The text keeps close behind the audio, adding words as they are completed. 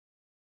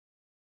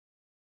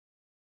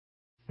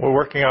We're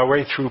working our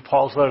way through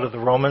Paul's letter to the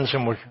Romans,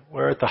 and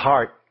we're at the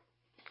heart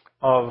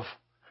of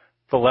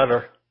the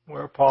letter,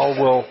 where Paul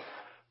will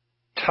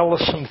tell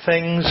us some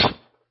things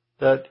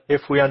that,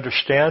 if we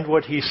understand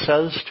what he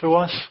says to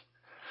us,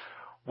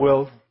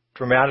 will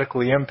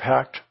dramatically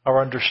impact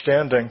our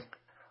understanding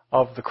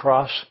of the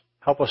cross,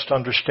 help us to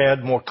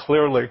understand more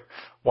clearly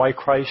why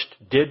Christ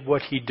did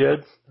what he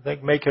did. I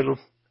think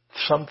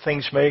some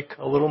things make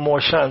a little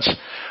more sense.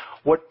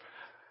 What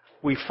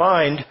we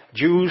find,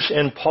 Jews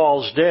in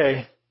Paul's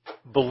day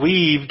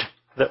believed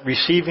that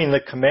receiving the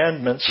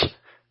commandments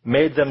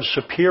made them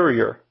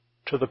superior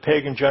to the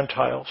pagan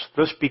Gentiles.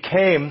 This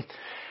became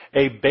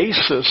a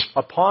basis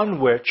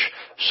upon which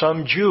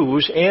some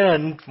Jews,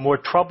 and more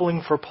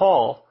troubling for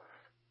Paul,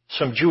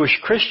 some Jewish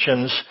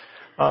Christians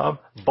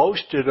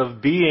boasted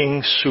of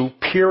being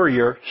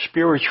superior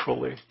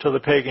spiritually to the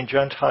pagan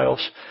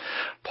Gentiles.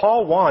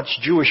 Paul wants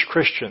Jewish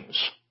Christians,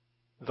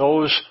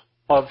 those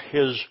of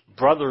his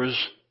brothers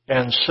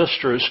and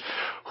sisters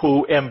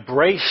who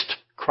embraced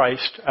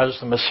Christ as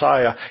the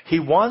Messiah, he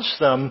wants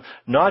them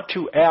not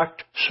to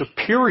act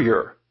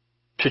superior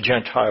to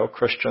Gentile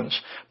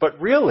Christians, but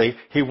really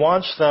he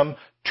wants them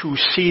to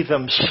see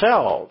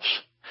themselves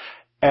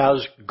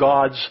as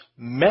God's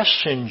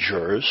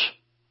messengers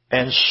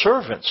and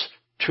servants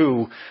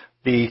to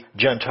the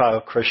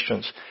Gentile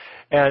Christians.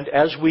 And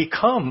as we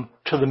come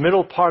to the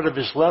middle part of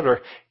his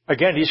letter,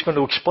 again, he's going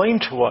to explain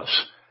to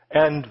us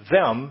and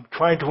them,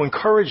 trying to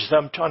encourage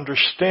them to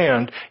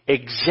understand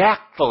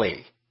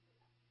exactly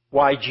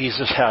why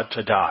Jesus had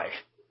to die,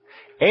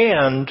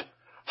 and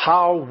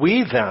how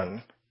we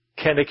then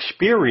can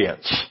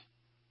experience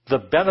the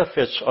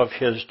benefits of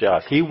his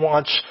death. He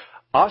wants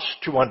us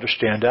to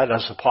understand that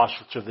as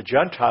apostles to the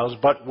Gentiles,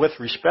 but with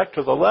respect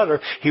to the letter,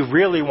 he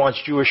really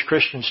wants Jewish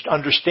Christians to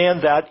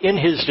understand that in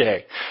his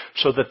day,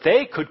 so that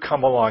they could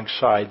come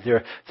alongside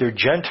their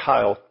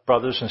Gentile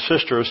brothers and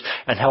sisters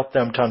and help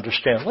them to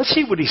understand. Let's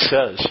see what he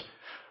says.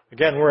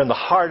 Again, we're in the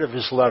heart of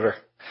his letter,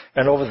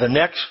 and over the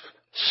next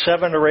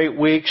 7 or 8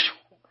 weeks,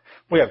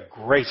 we have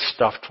great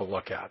stuff to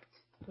look at.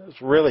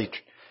 It's really,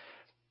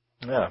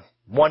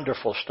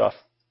 wonderful stuff.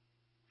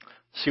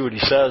 See what he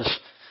says.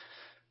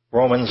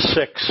 Romans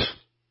 6,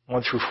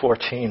 1 through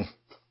 14.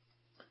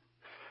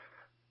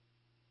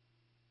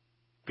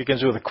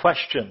 Begins with a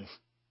question.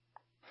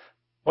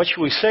 What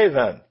should we say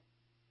then?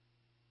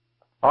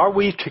 Are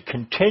we to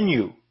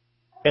continue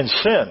in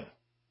sin,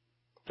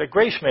 that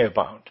grace may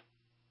abound?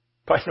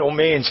 By no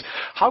means.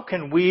 How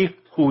can we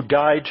who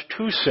died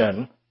to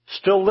sin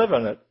still live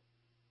in it?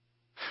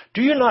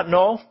 Do you not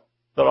know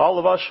that all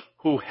of us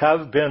who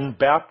have been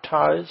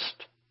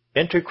baptized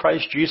into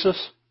Christ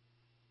Jesus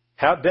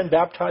have been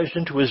baptized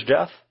into his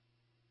death?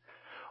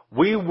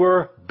 We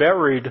were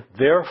buried,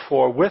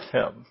 therefore, with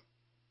him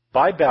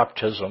by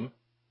baptism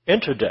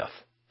into death,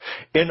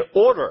 in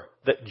order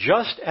that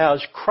just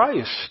as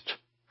Christ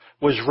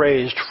was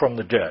raised from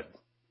the dead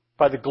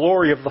by the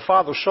glory of the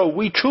Father, so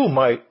we too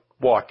might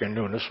walk in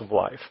newness of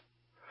life.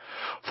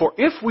 For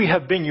if we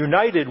have been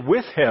united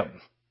with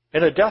him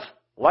in a death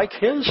like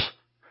his,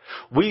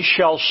 we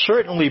shall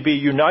certainly be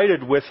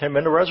united with him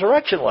in a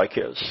resurrection like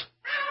his.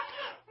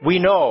 We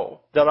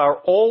know that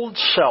our old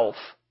self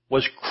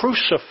was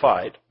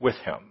crucified with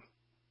him,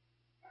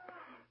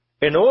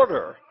 in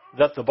order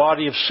that the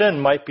body of sin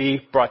might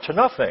be brought to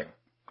nothing,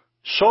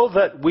 so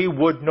that we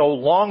would no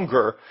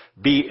longer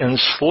be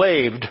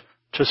enslaved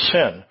to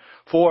sin.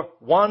 For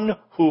one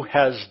who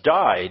has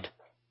died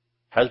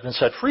has been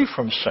set free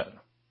from sin.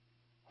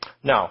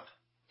 Now,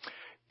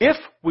 if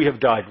we have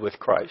died with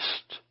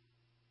Christ,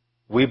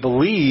 we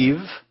believe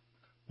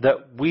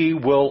that we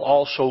will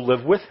also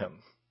live with him.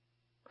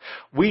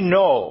 We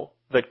know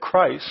that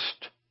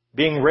Christ,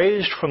 being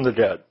raised from the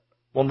dead,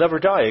 will never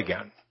die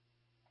again.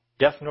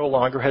 Death no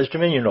longer has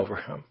dominion over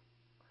him.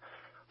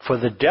 For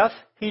the death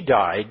he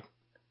died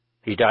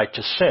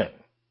to sin,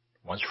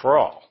 once for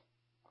all.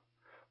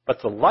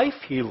 But the life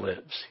he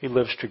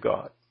lives to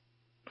God.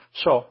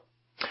 So,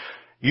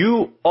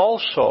 you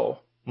also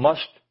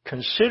must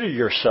consider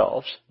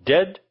yourselves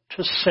dead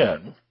to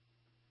sin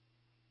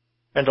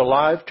and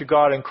alive to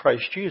God in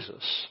Christ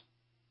Jesus.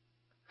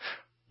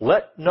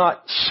 Let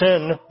not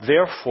sin,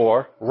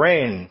 therefore,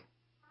 reign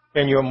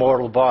in your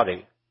mortal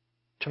body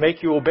to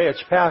make you obey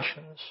its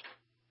passions.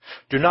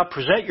 Do not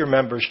present your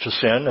members to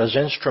sin as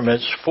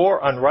instruments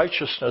for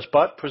unrighteousness,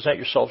 but present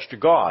yourselves to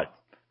God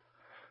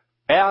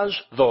as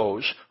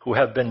those who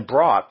have been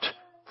brought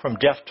from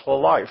death to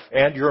life,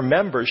 and your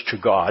members to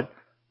God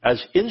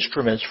as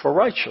instruments for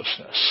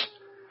righteousness.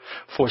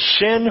 For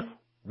sin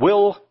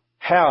will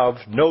have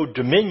no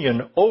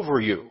dominion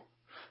over you,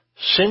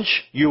 since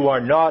you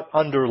are not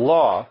under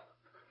law,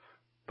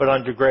 but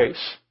under grace.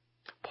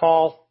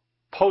 Paul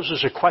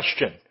poses a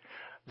question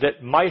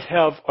that might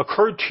have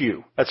occurred to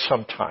you at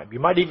some time. You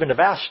might even have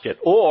asked it,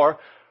 or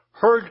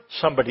heard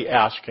somebody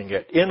asking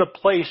it in a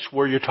place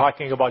where you're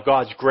talking about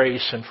God's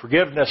grace and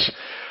forgiveness.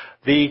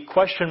 The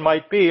question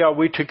might be, are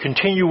we to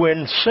continue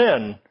in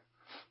sin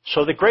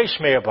so that grace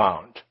may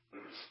abound?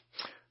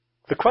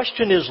 The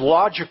question is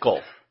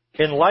logical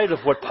in light of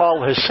what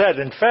Paul has said.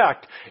 In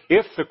fact,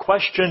 if the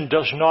question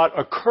does not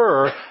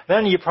occur,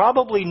 then you're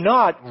probably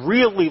not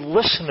really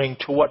listening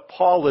to what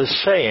Paul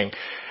is saying.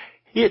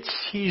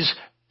 He's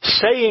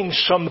saying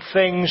some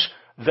things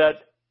that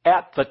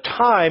at the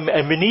time,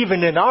 and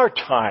even in our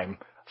time,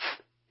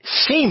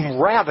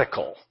 seem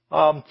radical.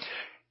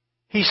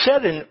 He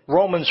said in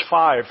Romans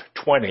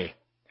 5:20,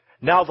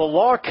 now the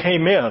law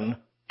came in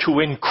to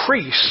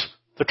increase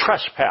the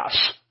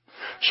trespass.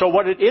 So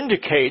what it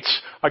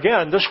indicates,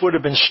 again, this would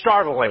have been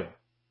startling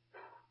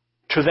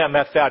to them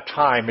at that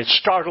time. It's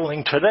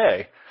startling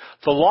today.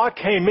 The law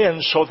came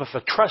in so that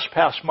the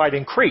trespass might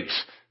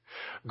increase.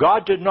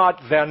 God did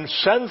not then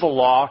send the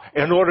law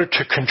in order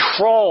to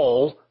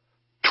control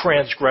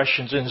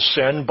transgressions and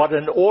sin, but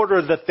in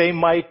order that they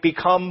might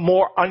become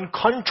more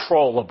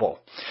uncontrollable.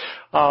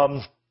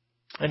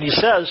 And he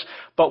says,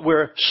 but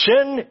where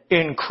sin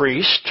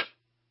increased,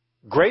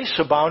 grace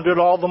abounded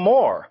all the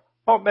more.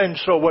 Oh, and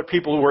so what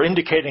people were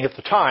indicating at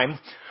the time,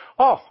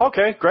 oh,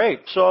 okay,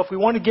 great. So if we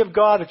want to give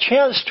God a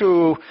chance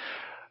to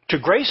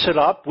grace it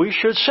up, we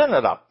should sin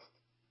it up.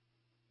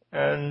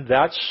 And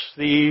that's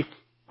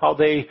how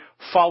they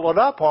followed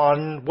up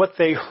on what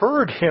they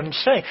heard him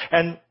saying.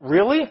 And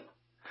really,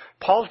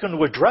 Paul's going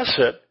to address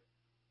it,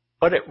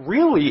 but it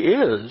really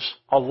is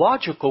a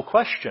logical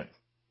question.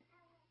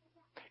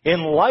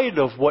 In light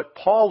of what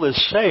Paul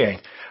is saying,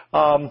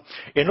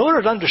 in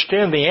order to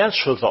understand the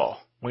answer, though,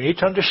 we need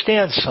to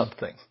understand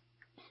something.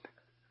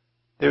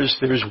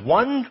 There's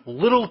one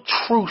little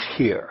truth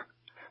here,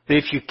 that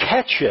if you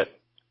catch it,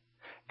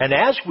 and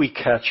as we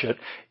catch it,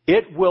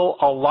 it will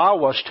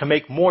allow us to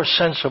make more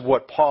sense of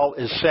what Paul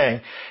is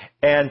saying.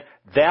 And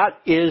that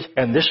is,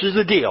 and this is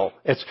the deal,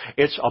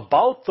 it's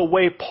about the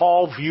way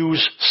Paul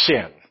views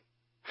sin.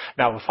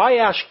 Now, if I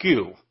ask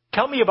you,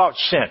 tell me about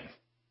sin,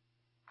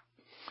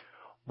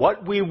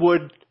 what we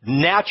would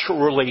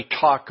naturally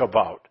talk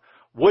about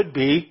would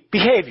be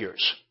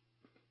behaviors.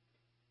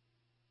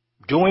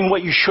 Doing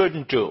what you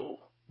shouldn't do,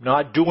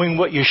 not doing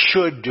what you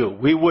should do.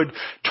 We would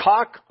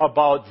talk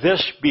about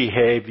this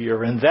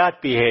behavior and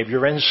that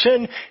behavior, and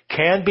sin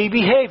can be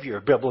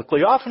behavior,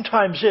 biblically.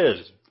 Oftentimes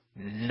is.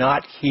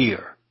 Not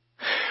here.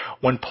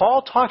 When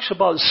Paul talks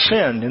about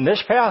sin in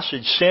this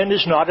passage, sin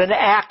is not an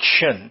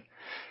action.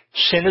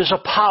 Sin is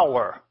a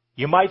power.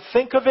 You might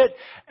think of it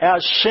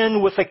as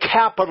sin with a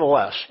capital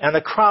S and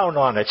a crown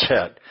on its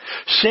head.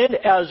 Sin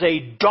as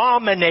a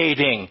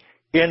dominating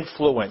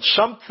influence.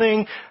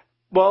 Something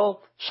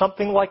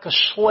like a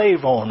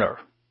slave owner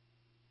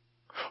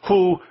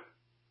who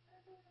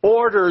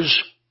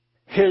orders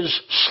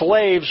his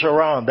slaves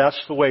around.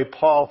 That's the way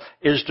Paul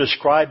is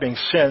describing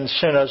sin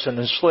as an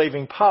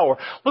enslaving power.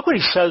 Look what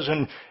he says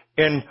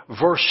in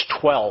verse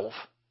 12.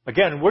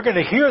 Again, we're going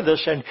to hear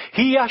this, and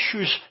he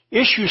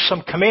issues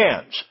some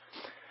commands.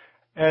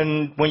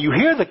 And when you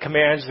hear the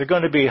commands, they're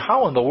going to be,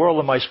 how in the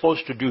world am I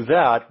supposed to do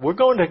that? We're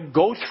going to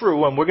go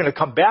through, and we're going to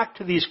come back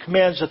to these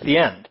commands at the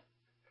end.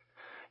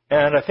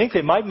 And I think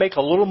they might make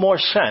a little more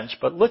sense,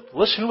 but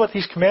listen to what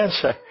these commands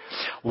say.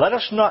 Let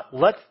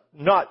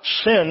not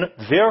sin,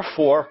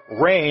 therefore,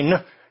 reign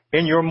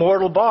in your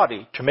mortal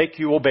body to make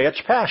you obey its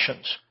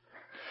passions.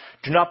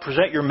 Do not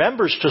present your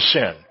members to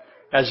sin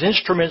as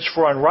instruments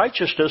for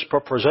unrighteousness,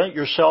 but present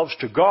yourselves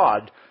to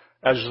God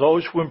as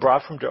those who have been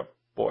brought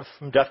forth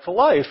from death to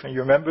life, and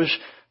your members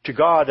to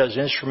God as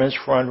instruments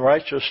for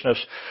unrighteousness.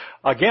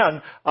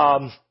 Again,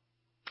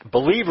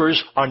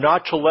 believers are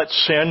not to let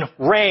sin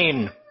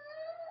reign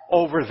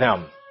over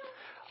them.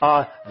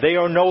 We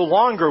are no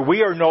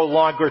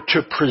longer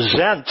to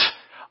present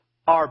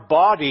our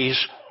bodies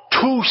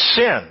to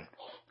sin.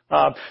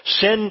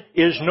 Sin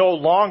is no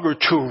longer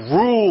to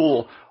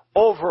rule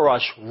over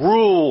us,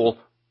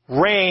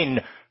 reign,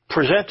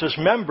 present as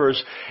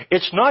members.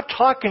 It's not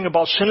talking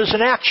about sin as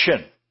an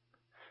action.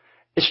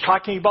 It's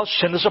talking about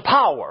sin as a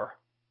power.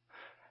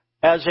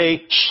 As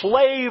a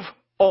slave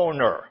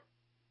owner,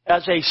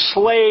 as a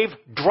slave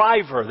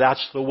driver,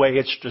 that's the way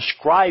it's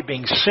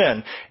describing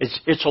sin.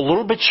 It's a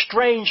little bit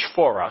strange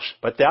for us,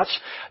 but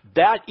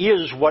that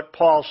is what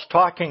Paul's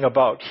talking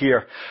about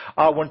here.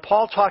 When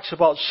Paul talks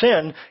about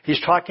sin,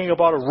 he's talking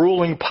about a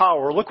ruling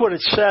power. Look what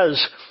it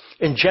says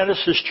in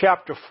Genesis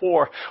chapter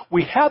 4.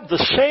 We have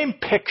the same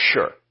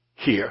picture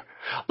here.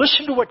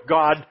 Listen to what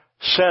God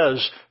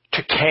says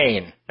to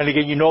Cain. And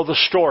again, you know the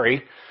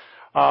story.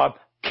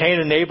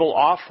 Cain and Abel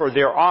offer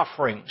their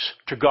offerings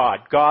to God.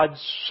 God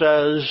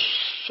says,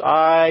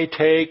 I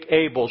take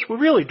Abel's. We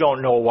really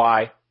don't know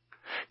why.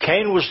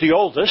 Cain was the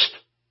oldest.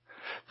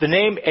 The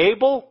name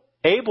Abel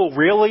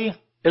really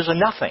is a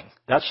nothing.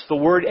 That's the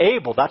word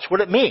Abel. That's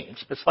what it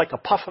means. It's like a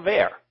puff of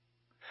air.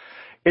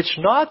 It's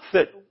not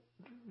that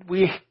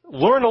we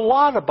learn a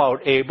lot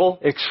about Abel,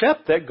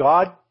 except that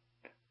God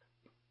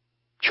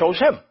chose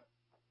him.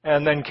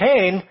 And then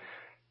Cain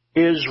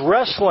is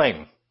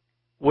wrestling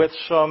with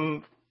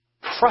some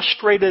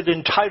frustrated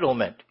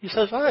entitlement. He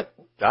says,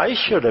 I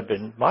should have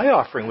been, my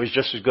offering was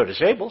just as good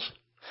as Abel's.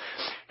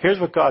 Here's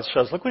what God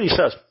says. Look what he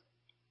says.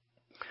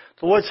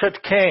 The Lord said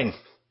to Cain,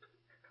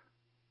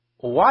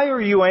 why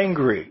are you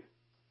angry?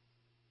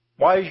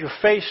 Why is your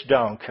face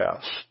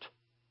downcast?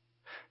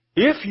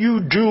 If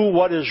you do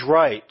what is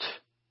right,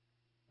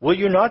 will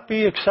you not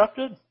be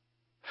accepted?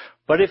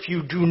 But if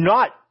you do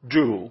not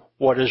do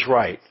what is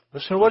right,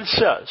 listen to what it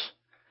says.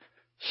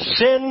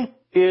 Sin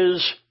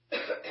is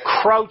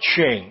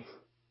crouching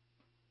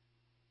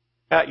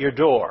at your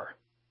door.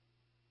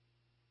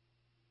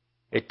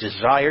 It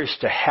desires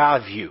to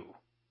have you,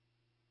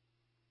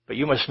 but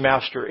you must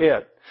master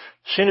it.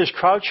 Sin is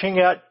crouching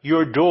at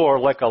your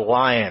door like a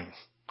lion.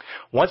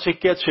 Once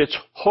it gets its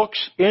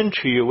hooks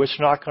into you, it's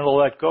not going to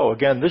let go.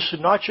 Again, this is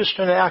not just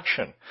an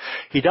action.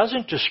 He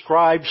doesn't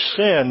describe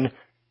sin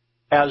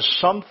as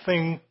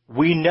something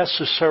we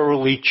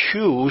necessarily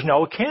choose.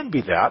 Now, it can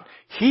be that.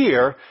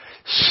 Here,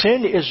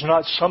 sin is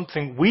not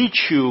something we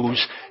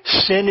choose.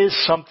 Sin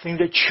is something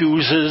that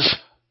chooses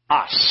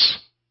us.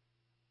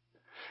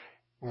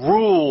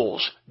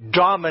 Rules,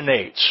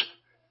 dominates.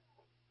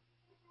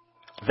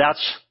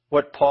 That's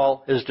what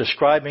Paul is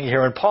describing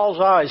here. In Paul's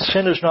eyes,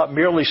 sin is not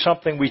merely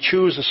something we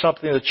choose, it's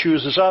something that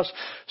chooses us.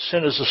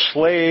 Sin is a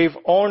slave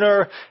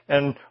owner,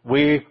 and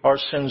we are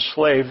sin's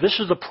slave. This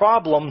is the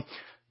problem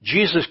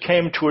Jesus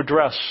came to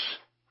address.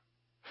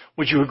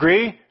 Would you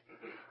agree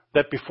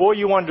that before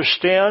you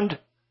understand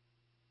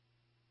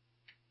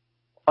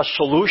a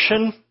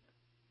solution,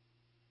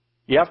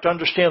 you have to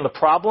understand the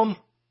problem?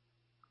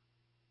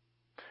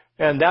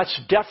 And that's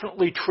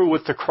definitely true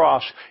with the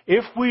cross.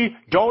 If we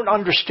don't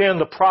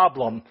understand the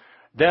problem,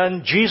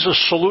 then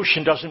Jesus'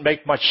 solution doesn't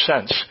make much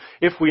sense.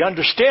 If we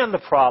understand the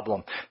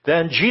problem,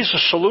 then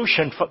Jesus'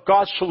 solution,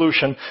 God's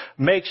solution,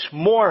 makes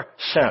more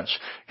sense.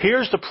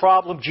 Here's the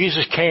problem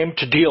Jesus came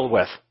to deal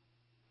with.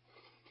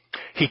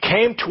 He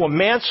came to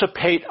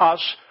emancipate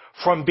us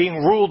from being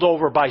ruled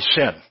over by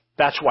sin.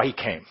 That's why he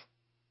came.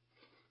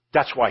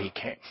 That's why he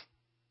came.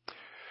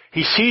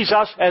 He sees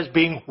us as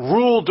being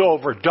ruled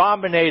over,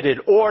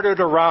 dominated, ordered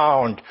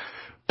around,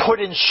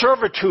 put in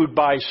servitude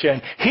by sin.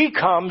 He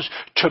comes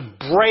to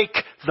break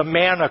the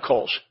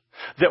manacles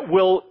that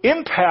will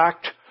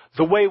impact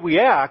the way we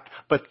act,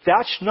 but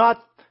that's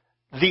not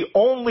the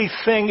only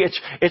thing.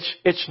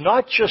 It's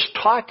not just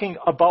talking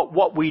about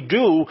what we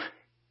do.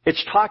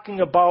 It's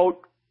talking about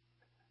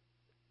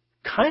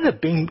kind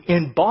of being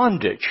in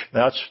bondage.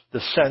 That's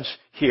the sense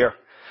here.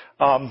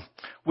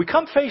 We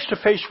come face to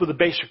face with a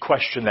basic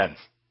question then.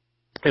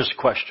 Here's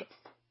the question.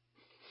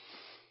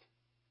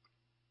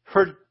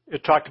 Heard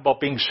it talked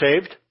about being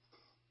saved.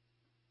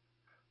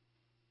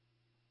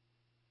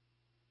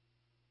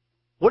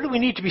 What do we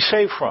need to be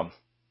saved from?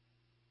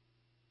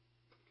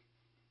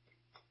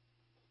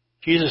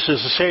 Jesus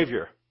is the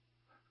Savior.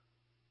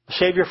 The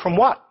Savior from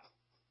what?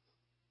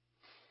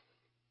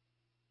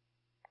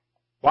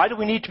 Why do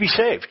we need to be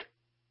saved?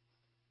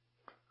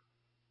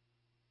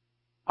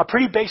 A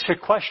pretty basic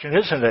question,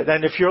 isn't it?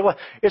 And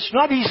it's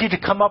not easy to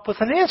come up with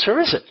an answer,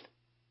 is it?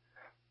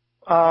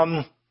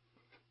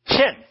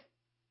 Sin.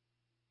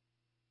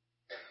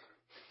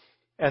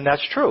 And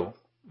that's true.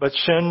 But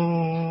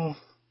sin,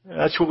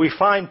 that's what we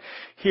find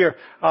here.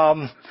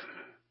 Look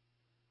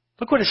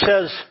what it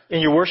says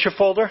in your worship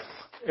folder.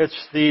 It's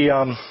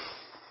on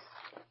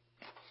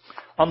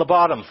the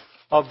bottom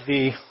of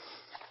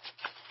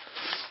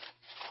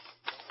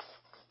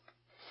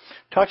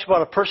talks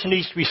about a person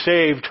needs to be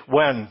saved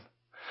when.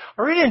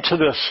 I read into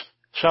this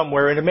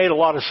somewhere, and it made a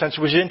lot of sense.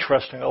 It was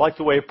interesting. I like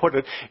the way it put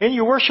it. In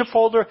your worship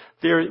folder,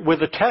 there, where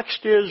the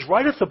text is,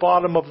 right at the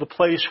bottom of the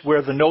place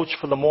where the notes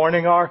for the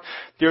morning are,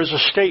 there's a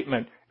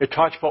statement. It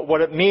talks about what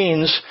it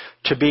means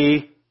to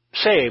be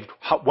saved.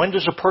 When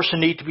does a person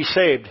need to be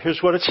saved?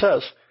 Here's what it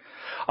says.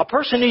 A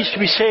person needs to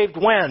be saved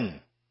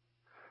when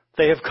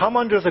they have come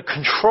under the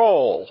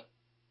control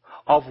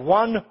of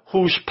one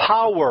whose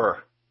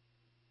power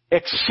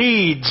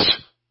exceeds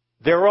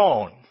their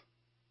own.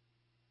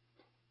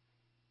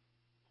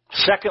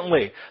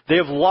 Secondly, they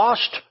have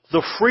lost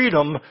the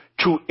freedom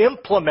to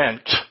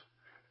implement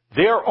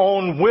their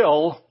own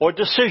will or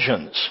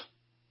decisions.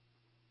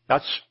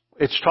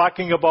 It's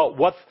talking about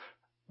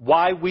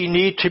why we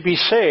need to be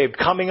saved,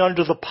 coming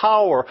under the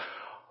power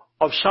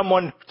of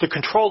someone, the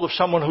control of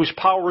someone whose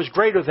power is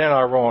greater than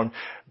our own,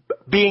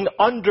 being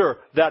under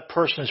that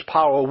person's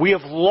power. We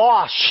have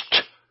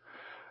lost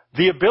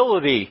the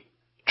ability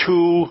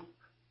to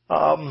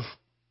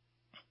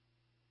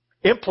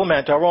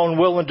implement our own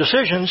will and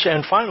decisions,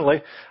 and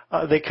finally,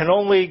 they can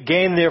only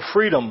gain their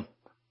freedom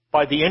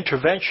by the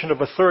intervention of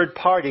a third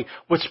party.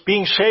 What's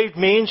being saved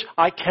means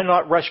I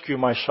cannot rescue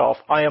myself.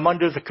 I am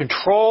under the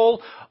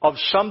control of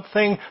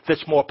something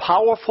that's more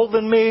powerful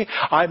than me.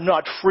 I'm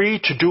not free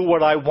to do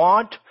what I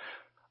want.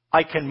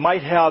 I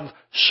might have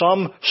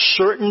some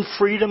certain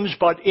freedoms,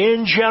 but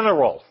in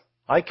general,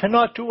 I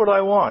cannot do what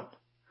I want.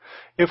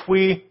 If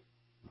we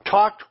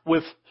talked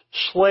with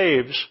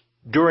slaves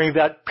during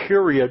that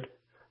period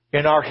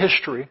in our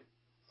history,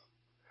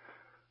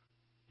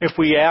 if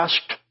we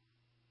asked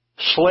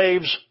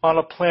slaves on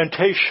a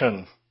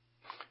plantation,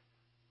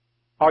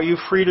 are you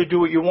free to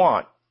do what you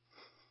want?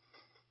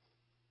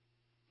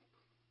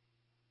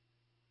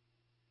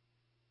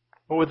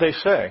 What would they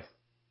say?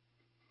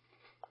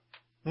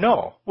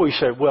 No. We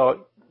said,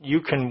 well,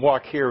 you can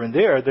walk here and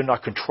there. They're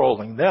not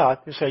controlling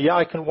that. They say, yeah,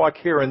 I can walk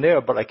here and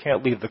there, but I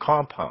can't leave the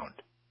compound.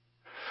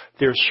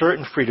 There are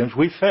certain freedoms.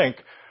 We think,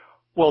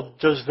 well,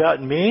 does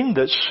that mean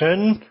that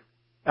sin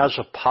as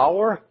a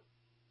power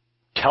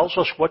tells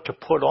us what to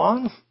put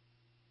on?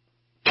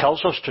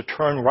 Tells us to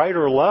turn right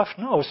or left?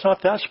 No, it's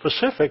not that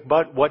specific,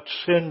 but what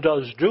sin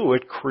does do,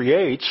 it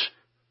creates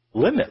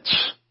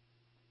limits.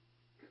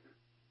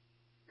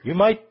 You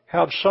might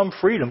have some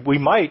freedom. We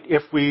might,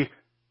 if we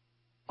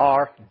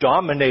are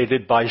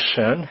dominated by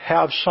sin,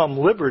 have some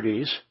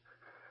liberties,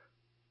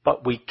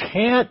 but we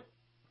can't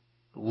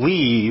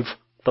leave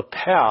the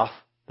path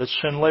that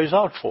sin lays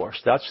out for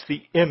us. That's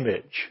the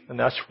image, and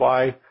that's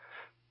why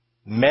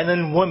men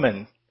and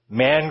women,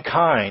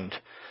 mankind,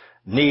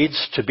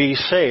 needs to be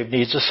saved,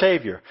 needs a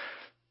Savior.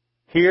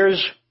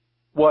 Here's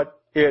what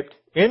it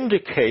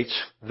indicates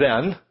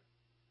then.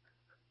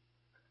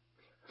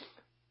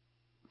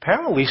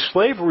 Apparently,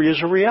 slavery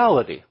is a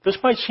reality. This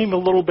might seem a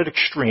little bit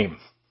extreme.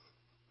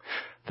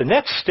 The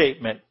next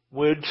statement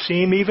would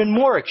seem even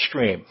more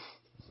extreme.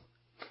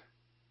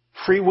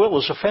 Free will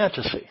is a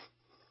fantasy.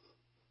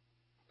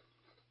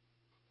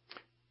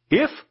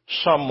 If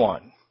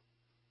someone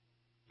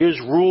is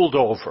ruled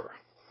over,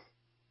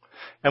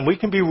 and we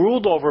can be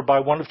ruled over by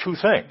one of two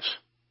things: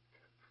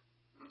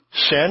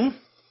 sin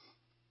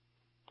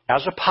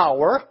as a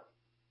power,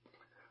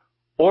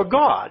 or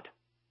God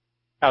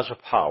as a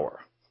power.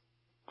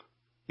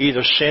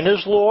 Either sin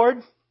is Lord,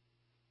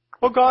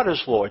 or God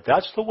is Lord.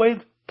 That's the way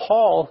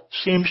Paul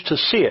seems to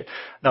see it.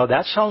 Now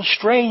that sounds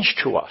strange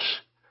to us.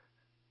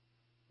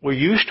 We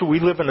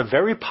live in a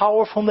very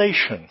powerful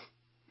nation.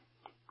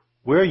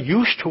 We're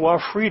used to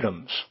our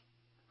freedoms.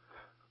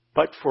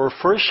 But for a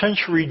first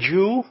century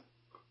Jew,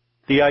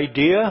 the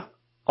idea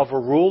of a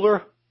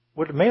ruler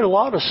would have made a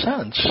lot of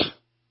sense.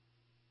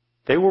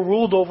 They were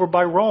ruled over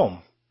by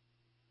Rome.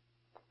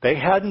 They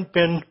hadn't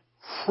been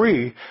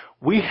free.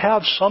 We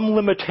have some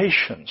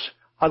limitations.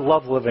 I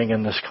love living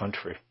in this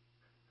country.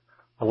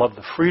 I love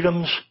the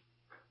freedoms.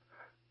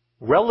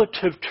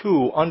 Relative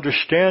to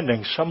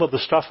understanding some of the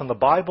stuff in the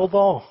Bible,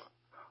 though,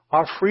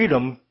 our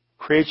freedom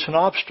creates an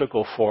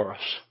obstacle for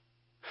us.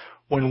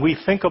 When we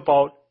think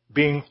about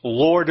being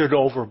lorded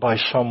over by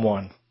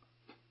someone,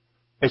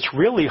 it's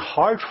really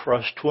hard for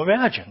us to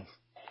imagine.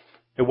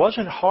 It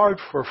wasn't hard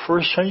for a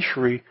first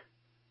century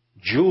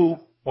Jew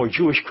or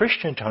Jewish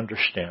Christian to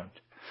understand.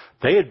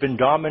 They had been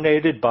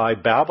dominated by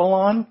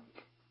Babylon,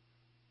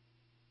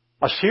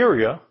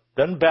 Assyria,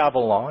 then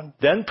Babylon,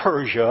 then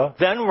Persia,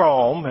 then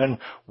Rome, and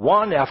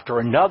one after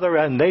another,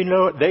 and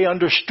they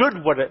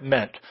understood what it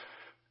meant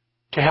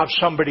to have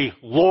somebody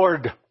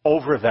lord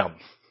over them.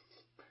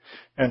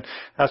 And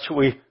that's what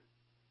we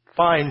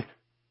find.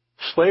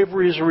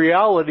 Slavery is a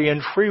reality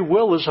and free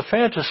will is a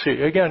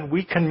fantasy. Again,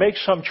 we can make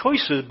some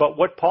choices, but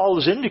what Paul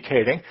is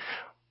indicating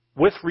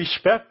with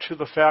respect to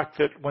the fact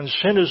that when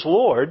sin is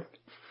Lord,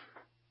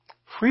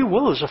 free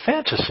will is a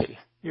fantasy.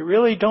 You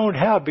really don't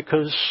have,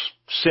 because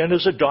sin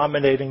is a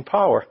dominating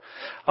power.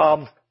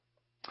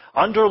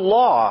 Under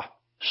law,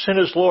 sin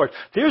is Lord.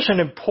 There's an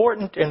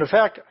important, and in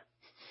fact,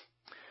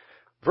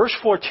 verse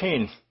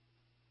 14,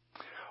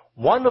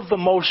 one of the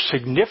most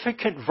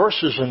significant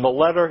verses in the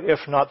letter, if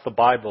not the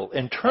Bible,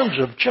 in terms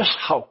of just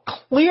how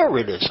clear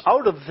it is.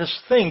 Out of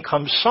this thing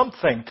comes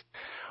something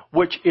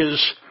which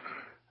is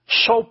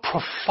so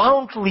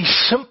profoundly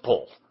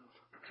simple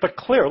but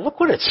clear. Look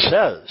what it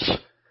says.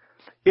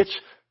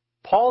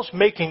 Paul's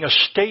making a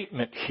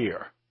statement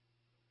here,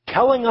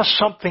 telling us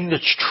something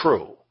that's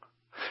true.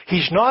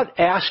 He's not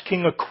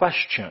asking a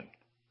question.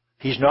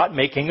 He's not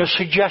making a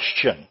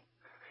suggestion.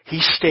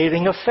 He's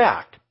stating a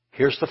fact.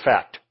 Here's the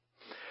fact.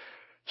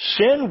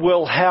 Sin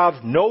will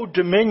have no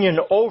dominion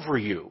over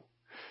you,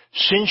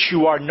 since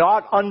you are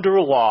not under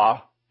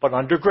law, but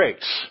under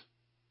grace.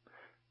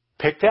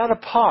 Pick that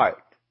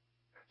apart.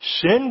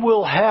 Sin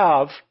will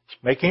have,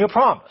 making a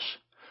promise,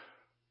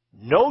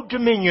 no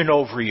dominion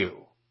over you,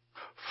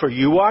 for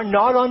you are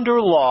not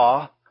under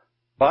law,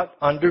 but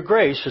under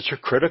grace. It's a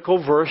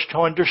critical verse to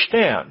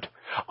understand.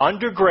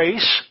 Under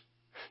grace,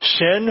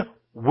 sin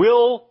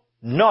will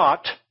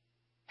not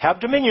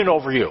have dominion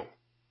over you.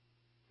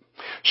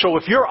 So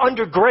if you're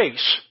under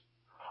grace,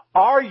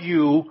 are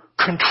you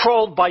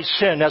controlled by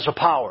sin as a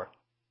power?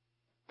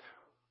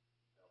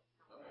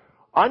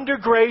 Under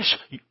grace,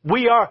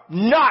 we are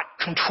not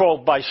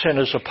controlled by sin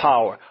as a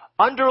power.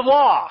 Under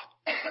law,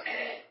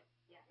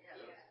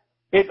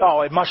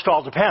 it must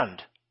all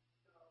depend.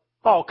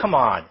 Oh, come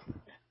on.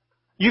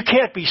 You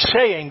can't be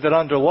saying that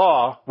under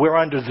law, we're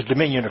under the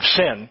dominion of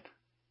sin.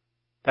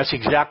 That's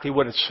exactly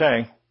what it's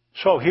saying.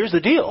 So here's the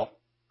deal.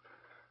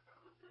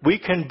 We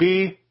can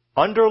be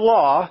under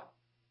law,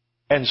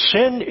 and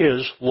sin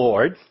is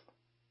Lord,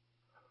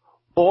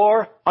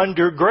 or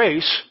under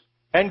grace,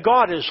 and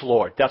God is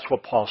Lord. That's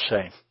what Paul's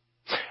saying.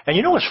 And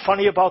you know what's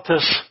funny about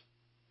this?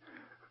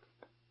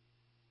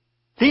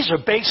 These are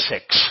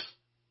basics.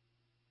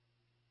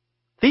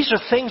 These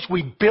are things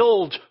we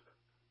build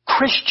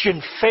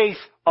Christian faith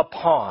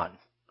upon.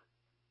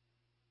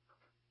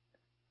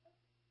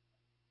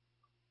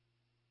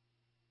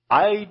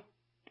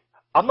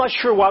 I'm not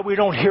sure why we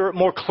don't hear it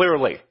more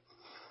clearly.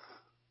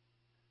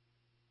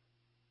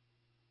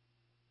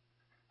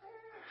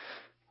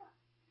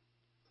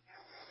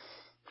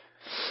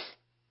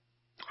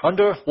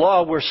 Under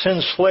law, we're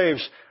sin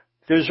slaves.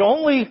 There's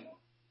only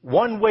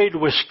one way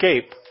to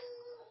escape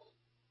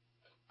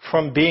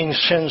from being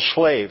sin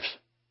slaves.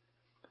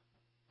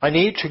 I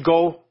need to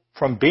go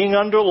from being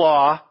under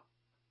law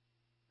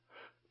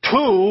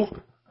to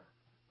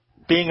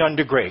being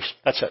under grace.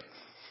 That's it.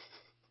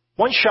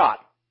 One shot.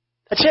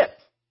 That's it.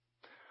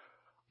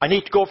 I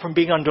need to go from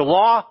being under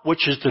law,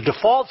 which is the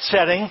default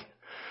setting,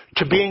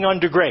 to being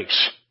under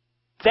grace.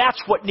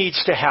 That's what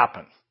needs to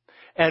happen.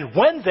 And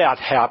when that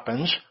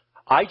happens,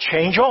 I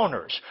change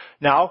owners.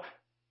 Now,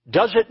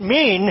 does it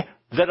mean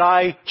that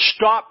I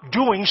stop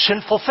doing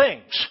sinful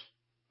things?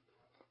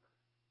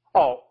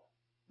 Oh,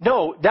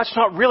 no, that's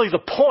not really the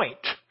point.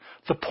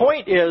 The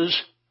point is,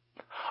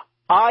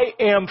 I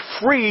am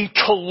free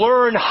to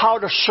learn how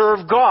to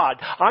serve God.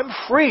 I'm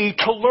free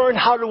to learn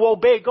how to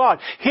obey God.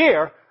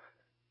 Here,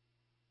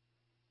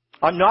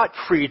 I'm not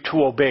free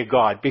to obey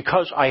God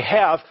because I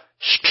have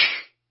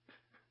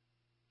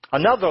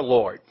another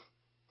Lord.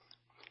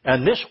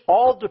 And this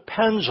all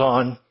depends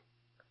on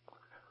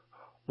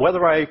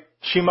whether I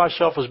see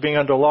myself as being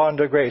under law,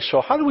 under grace.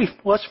 So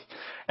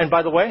and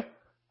by the way,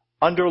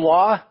 under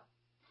law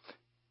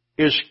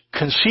is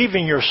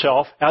conceiving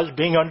yourself as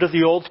being under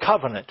the old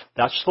covenant.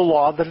 That's the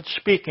law that it's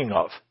speaking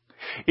of.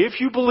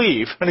 If you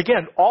believe, and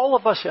again, all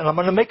of us, and I'm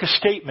going to make a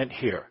statement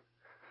here.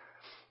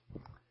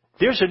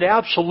 There's an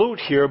absolute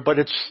here, but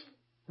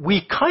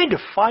we kind of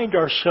find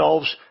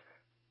ourselves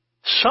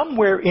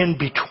somewhere in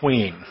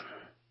between.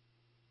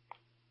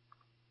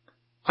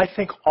 I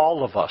think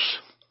all of us,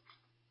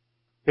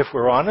 if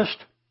we're honest,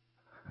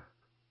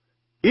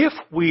 if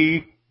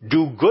we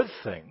do good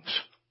things,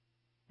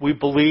 we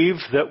believe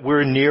that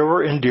we're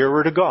nearer and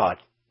dearer to God.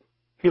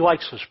 He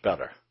likes us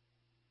better.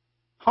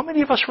 How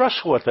many of us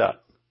wrestle with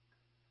that?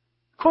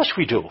 Of course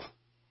we do.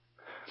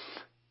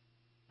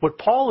 What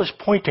Paul is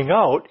pointing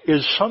out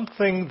is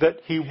something that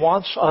he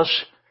wants us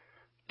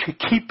to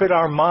keep in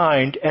our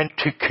mind and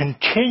to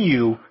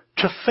continue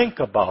to think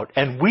about.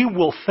 And we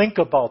will think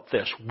about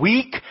this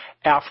week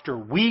after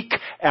week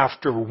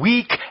after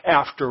week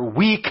after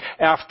week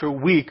after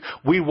week.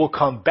 We will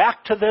come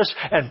back to this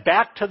and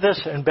back to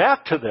this and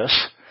back to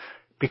this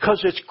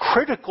because it's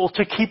critical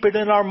to keep it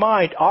in our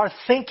mind. Our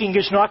thinking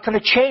is not going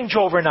to change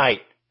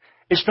overnight.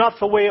 It's not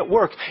the way it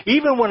works.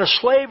 Even when a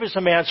slave is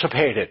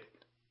emancipated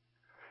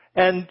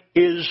and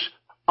is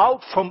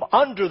out from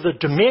under the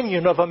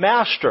dominion of a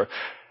master,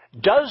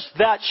 does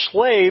that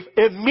slave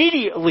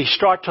immediately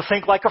start to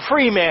think like a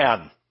free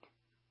man?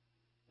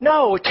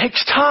 No, it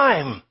takes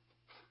time.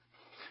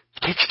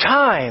 It takes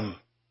time.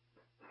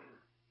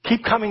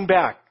 Keep coming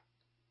back.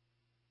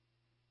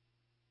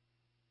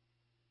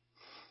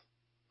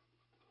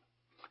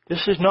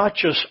 This is not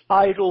just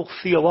idle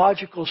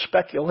theological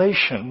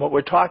speculation. What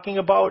we're talking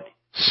about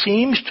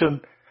seems to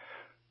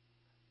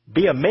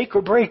be a make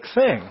or break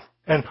thing.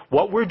 And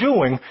what we're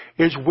doing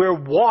is we're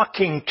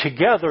walking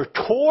together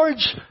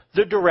towards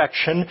the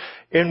direction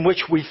in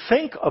which we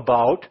think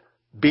about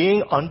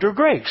being under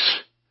grace.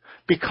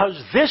 Because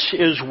this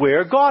is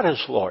where God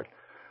is Lord.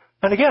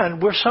 And again,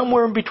 we're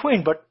somewhere in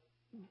between, but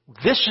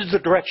this is the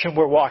direction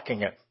we're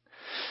walking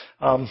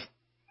in.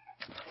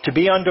 To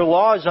be under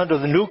law is under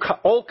the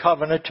old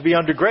covenant. To be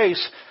under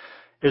grace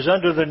is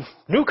under the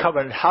new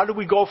covenant. How do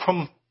we go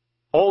from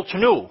old to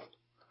new?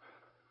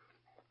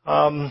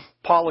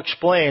 Paul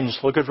explains,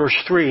 look at verse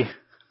 3.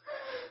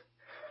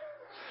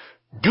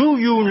 Do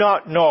you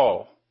not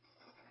know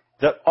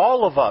that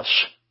all of us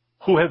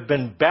who have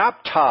been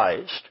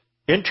baptized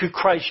into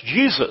Christ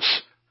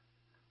Jesus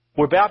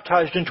were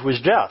baptized into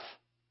his death?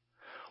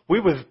 We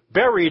were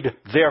buried,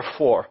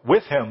 therefore,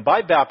 with him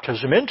by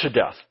baptism into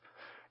death,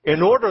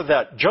 in order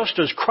that just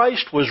as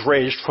Christ was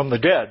raised from the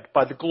dead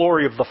by the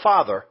glory of the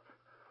Father,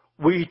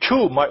 we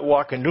too might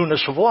walk in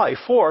newness of life.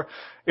 For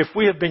if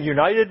we have been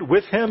united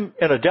with him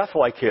in a death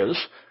like his,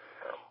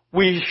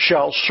 we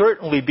shall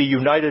certainly be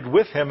united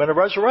with him in a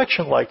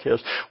resurrection like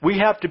his. We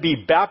have to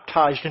be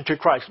baptized into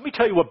Christ. Let me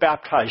tell you what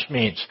baptized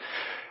means.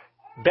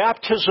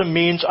 Baptism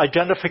means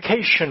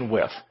identification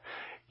with.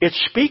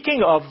 It's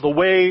speaking of the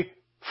way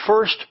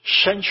first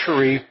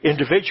century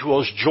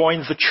individuals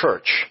joined the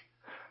church.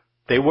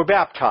 They were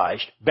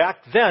baptized. Back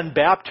then,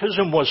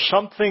 baptism was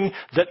something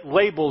that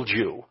labeled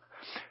you.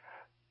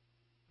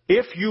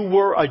 If you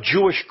were a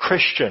Jewish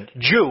Christian,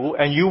 Jew,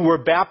 and you were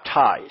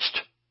baptized,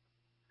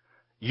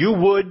 you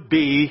would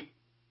be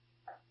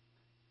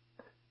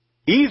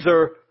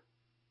either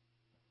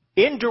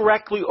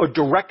indirectly or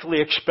directly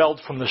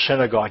expelled from the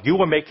synagogue. You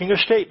were making a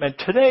statement.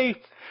 Today,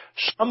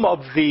 some of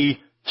the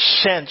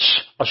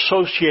sense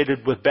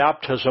associated with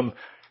baptism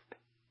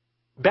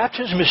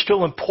is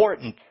still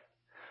important,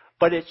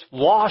 but it's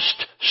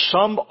lost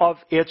some of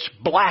its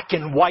black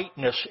and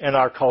whiteness in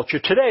our culture.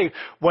 Today,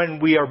 when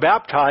we are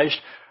baptized,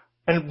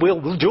 and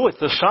we'll do it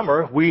this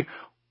summer, we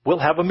we'll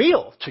have a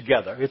meal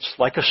together. It's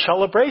like a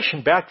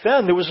celebration. Back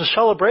then, there was a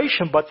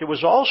celebration, but there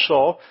was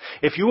also,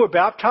 if you were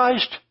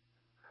baptized,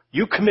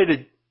 you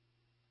committed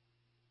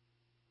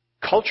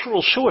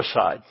cultural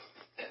suicide.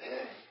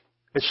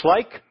 It's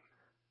like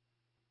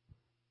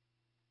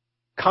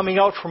coming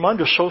out from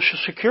under Social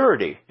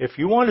Security. If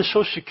you wanted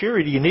Social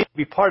Security, you need to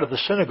be part of the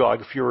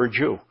synagogue if you're a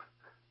Jew.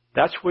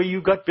 That's where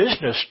you got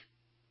business.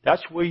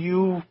 That's where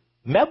you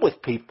met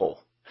with people.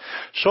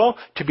 So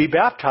to be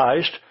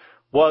baptized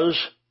was,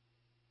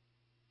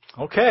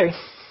 okay,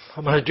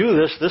 I'm going to do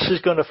this. This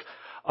is going to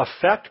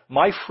affect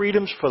my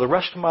freedoms for the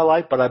rest of my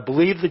life, but I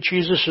believe that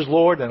Jesus is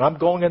Lord and I'm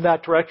going in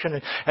that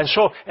direction.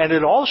 And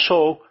it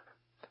also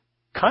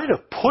kind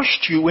of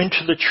pushed you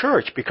into the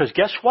church, because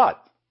guess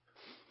what?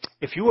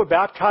 If you were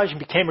baptized and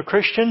became a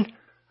Christian,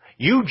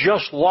 you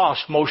just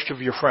lost most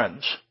of your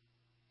friends.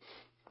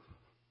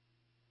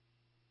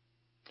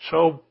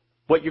 So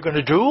what you're going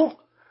to do,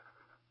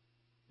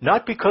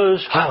 not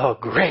because, oh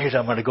great,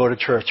 I'm going to go to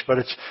church, but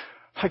it's,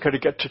 I got to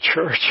get to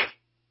church.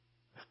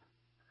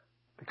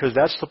 Because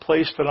that's the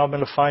place that I'm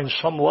going to find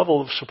some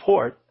level of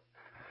support.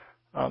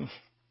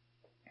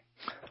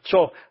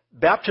 So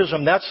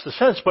baptism, that's the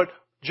sense, but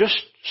just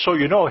so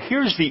you know,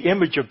 here's the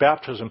image of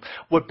baptism.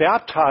 What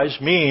baptize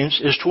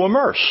means is to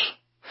immerse.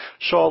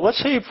 So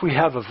let's say if we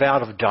have a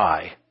vat of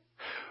dye.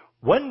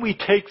 When we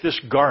take this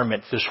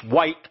garment, this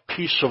white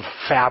piece of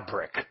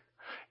fabric,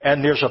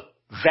 and there's a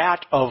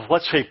vat of,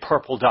 let's say,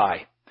 purple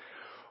dye.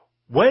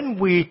 When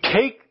we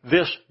take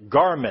this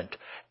garment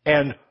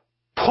and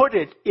put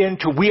it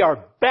into, we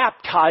are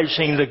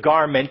baptizing the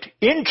garment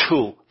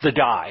into the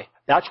dye.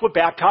 That's what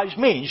baptize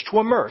means, to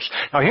immerse.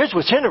 Now here's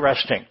what's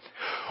interesting.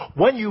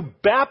 When you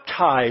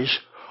baptize,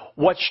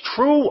 what's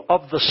true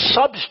of the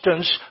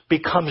substance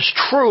becomes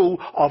true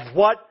of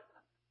what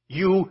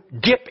you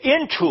dip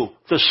into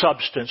the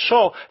substance.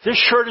 So this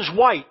shirt is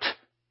white.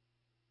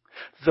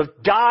 The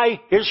dye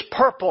is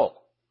purple.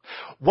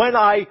 When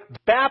I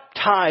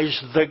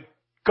baptize the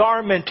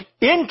garment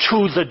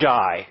into the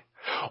dye,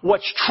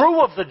 what's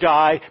true of the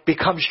dye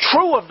becomes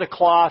true of the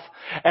cloth,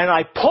 and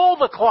I pull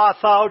the cloth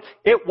out,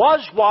 it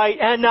was white,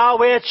 and now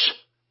it's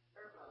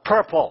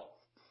purple.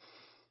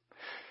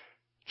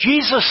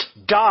 Jesus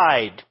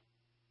died.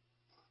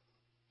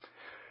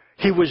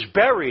 He was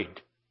buried.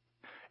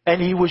 And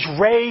he was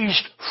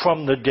raised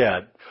from the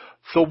dead.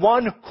 The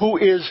one who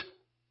is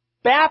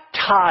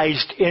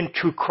baptized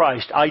into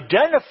Christ,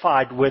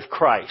 identified with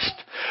Christ.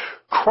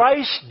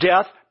 Christ's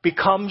death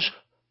becomes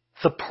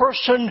the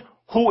person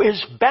who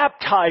is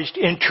baptized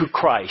into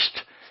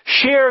Christ,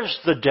 shares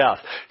the death,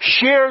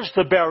 shares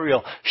the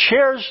burial,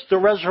 shares the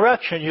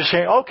resurrection. You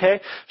say,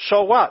 okay,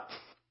 so what?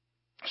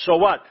 So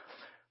what?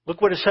 Look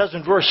what it says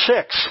in verse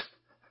 6.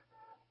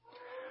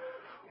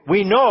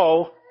 We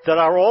know that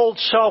our old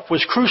self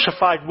was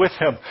crucified with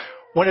him.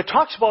 When it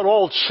talks about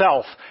old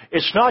self,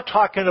 it's not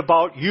talking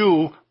about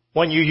you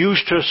when you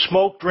used to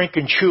smoke, drink,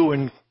 and chew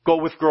and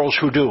go with girls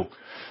who do.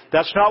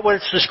 That's not what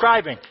it's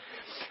describing.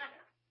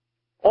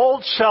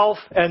 Old self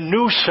and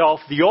new self.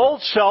 The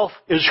old self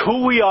is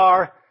who we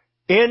are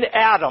in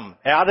Adam.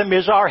 Adam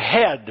is our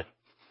head.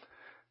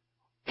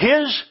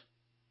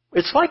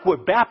 It's like we're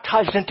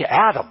baptized into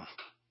Adam.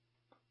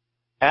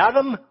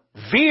 Adam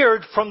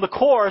veered from the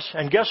course,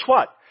 and guess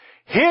what?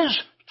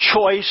 His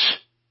choice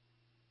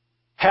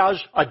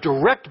has a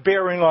direct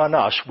bearing on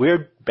us.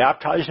 We're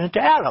baptized into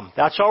Adam.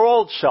 That's our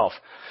old self.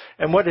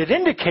 And what it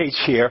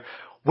indicates here,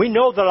 we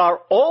know that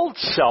our old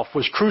self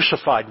was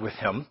crucified with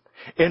him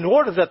in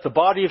order that the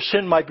body of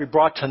sin might be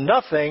brought to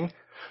nothing,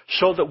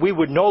 so that we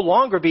would no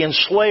longer be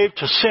enslaved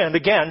to sin.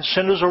 Again,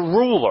 sin is a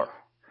ruler.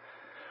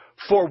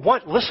 For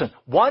one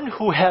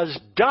who has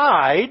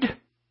died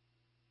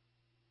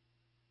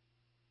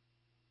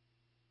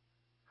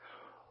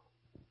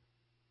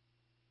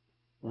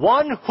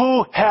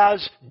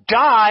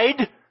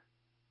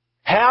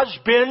has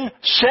been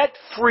set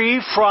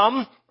free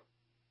from,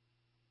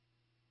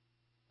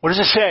 what does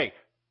it say?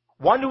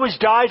 One who has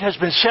died has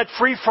been set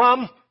free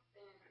from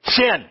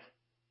sin.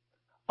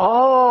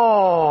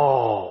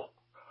 Oh.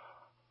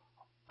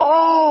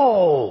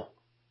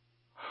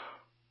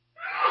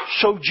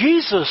 So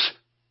Jesus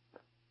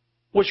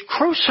was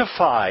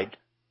crucified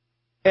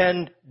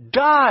and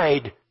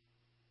died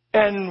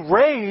and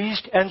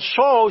raised, and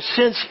so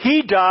since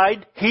he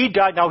died.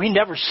 Now he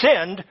never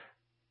sinned,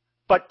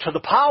 but to the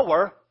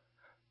power,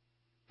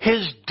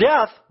 his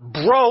death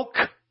broke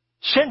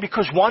sin,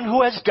 because one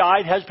who has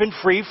died has been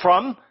free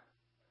from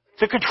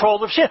the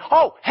control of sin.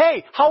 Oh,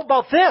 hey, how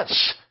about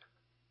this?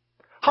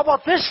 How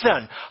about this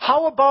then?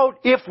 How about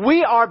if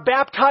we are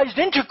baptized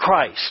into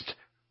Christ?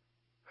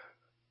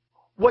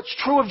 What's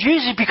true of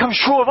Jesus becomes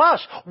true of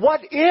us.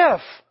 What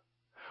if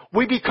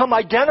we become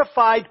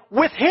identified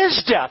with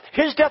his death?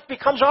 His death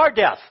becomes our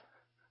death.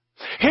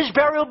 His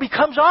burial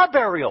becomes our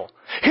burial.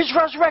 His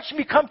resurrection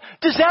becomes...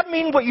 Does that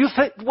mean what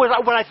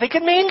I think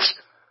it means?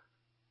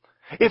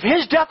 If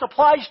his death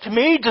applies to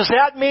me, does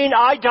that mean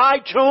I die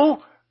to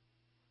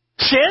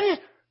sin?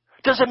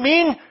 Does it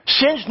mean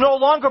sin's no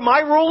longer my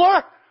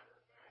ruler?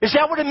 Is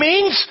that what it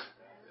means?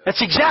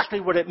 That's exactly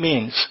what it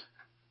means.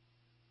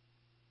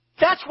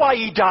 That's why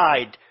He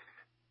died.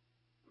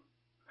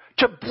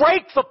 To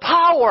break the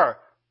power.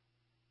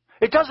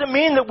 It doesn't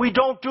mean that we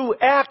don't do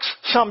acts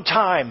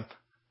sometime.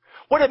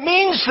 What it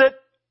means is that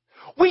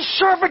we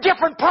serve a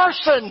different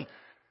person.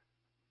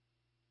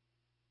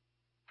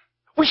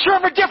 We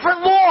serve a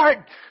different Lord.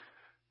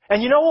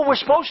 And you know what we're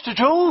supposed to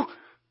do?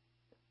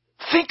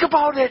 Think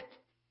about it.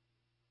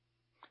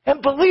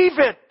 And believe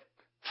it.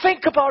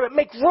 Think about it.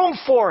 Make room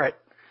for it.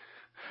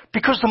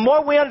 Because the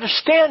more we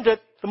understand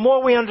it, the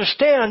more we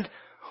understand,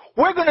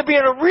 we're going to be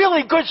in a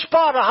really good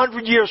spot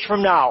 100 years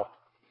from now.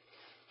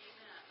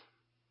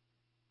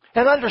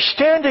 And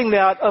understanding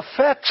that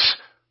affects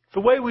the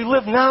way we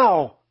live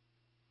now.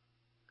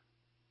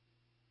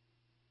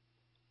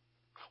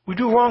 We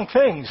do wrong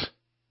things.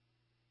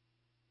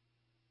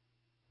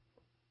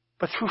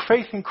 But through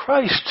faith in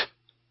Christ,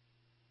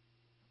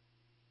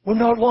 we're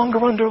no longer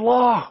under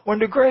law. We're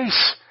under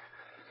grace.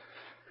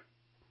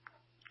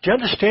 Do you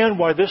understand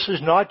why this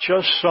is not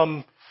just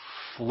some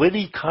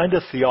flitty kind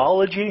of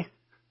theology?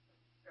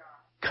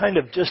 Kind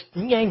of just,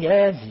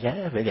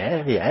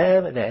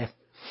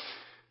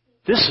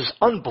 This is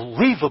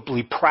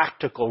unbelievably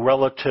practical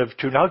relative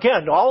to, now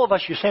again, all of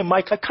us, you say,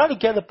 Mike, I kind of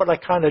get it, but I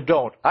kind of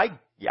don't. I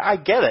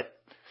get it.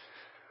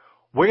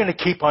 We're going to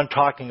keep on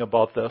talking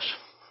about this.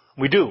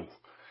 We do.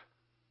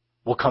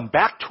 We'll come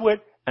back to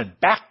it, and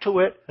back to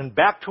it, and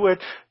back to it.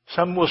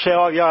 Some will say,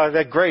 oh yeah,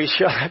 that grace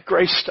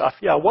stuff.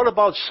 Yeah, what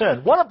about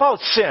sin? What about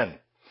sin?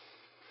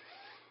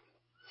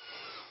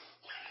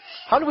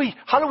 How do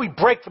we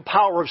break the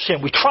power of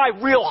sin? We try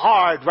real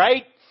hard,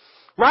 right?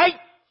 Right?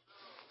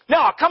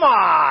 No, come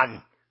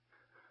on.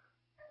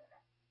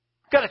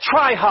 Got to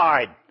try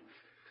hard.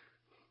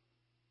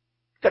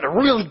 Got to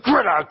really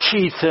grit our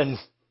teeth and,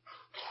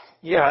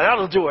 yeah,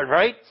 that'll do it,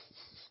 right?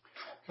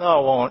 No,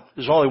 it won't.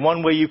 There's only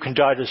one way you can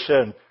die to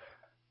sin,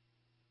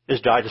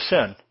 is die to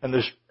sin. And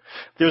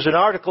there's an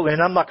article,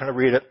 and I'm not going to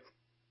read it,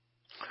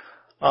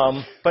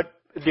 but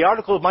the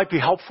article might be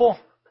helpful.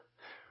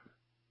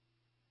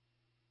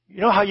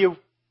 You know how you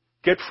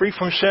get free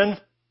from sin?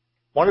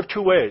 One of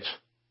two ways.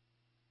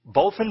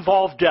 Both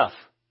involve death.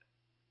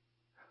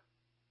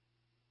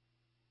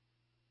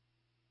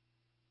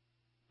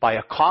 By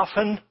a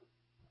coffin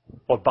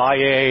or by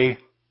a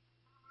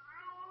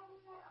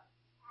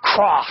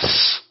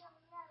cross.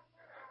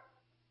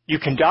 You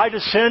can die to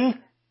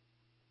sin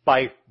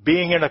by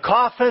being in a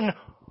coffin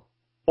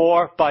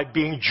or by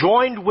being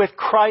joined with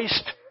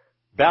Christ,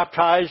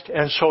 baptized,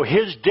 and so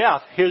His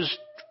death, His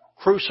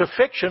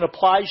crucifixion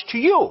applies to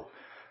you.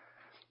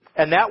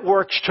 And that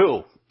works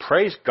too.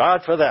 Praise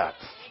God for that.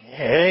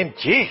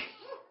 Gee.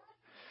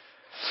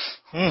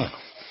 In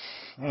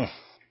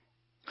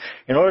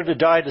order to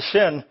die to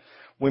sin,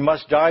 we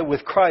must die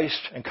with Christ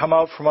and come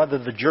out from under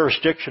the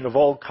jurisdiction of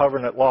old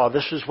covenant law.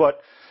 This is what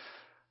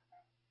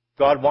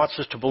God wants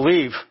us to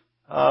believe.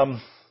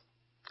 And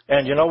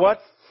you know what?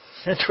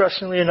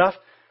 Interestingly enough,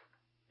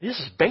 this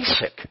is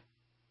basic.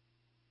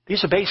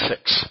 These are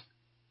basics.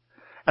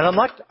 And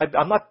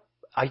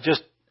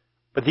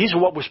but these are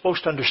what we're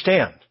supposed to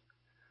understand.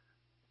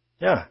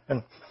 Yeah.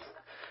 And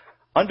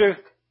under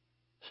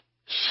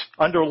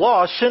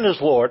law, sin is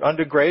Lord.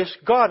 Under grace,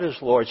 God is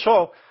Lord.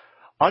 So,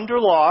 under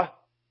law,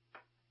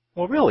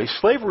 well really,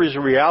 slavery is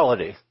a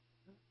reality.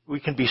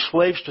 We can be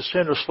slaves to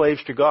sin or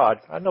slaves to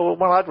God. I know what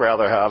one I'd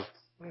rather have.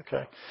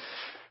 Okay.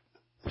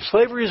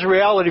 Slavery is a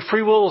reality.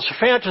 Free will is a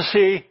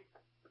fantasy.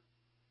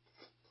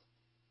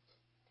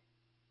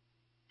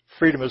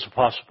 Freedom is a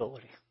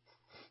possibility.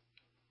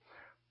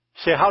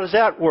 Say, how does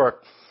that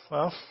work?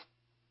 Well,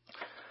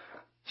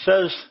 it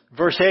says,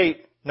 verse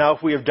 8, now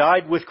if we have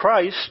died with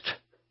Christ,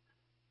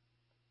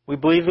 we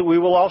believe that we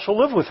will also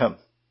live with Him.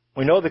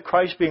 We know that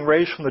Christ, being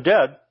raised from the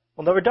dead,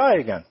 will never die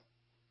again.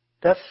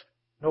 Death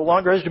no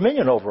longer has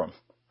dominion over Him.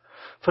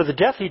 For the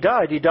death He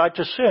died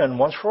to sin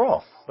once for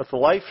all. But the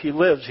life He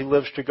lives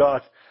to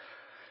God.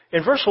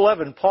 In verse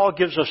 11, Paul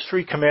gives us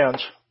 3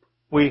 commands.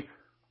 We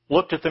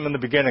looked at them in the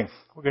beginning.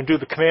 We're going to do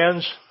the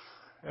commands,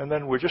 and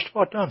then we're just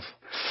about done.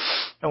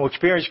 And we'll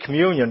experience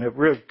communion.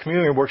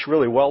 Communion works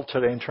really well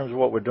today in terms of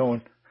what we're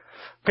doing.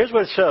 Here's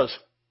what it says.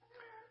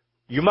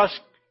 You must,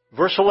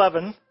 verse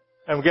 11,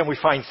 and again we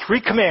find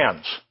 3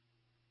 commands.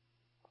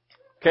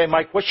 Okay,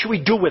 Mike, what should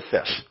we do with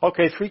this?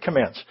 Okay, 3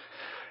 commands.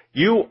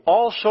 You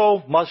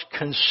also must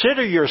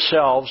consider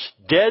yourselves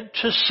dead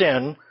to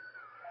sin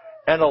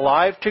and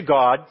alive to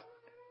God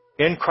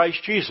in Christ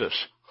Jesus.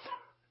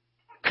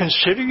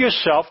 Consider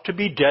yourself to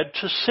be dead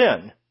to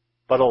sin,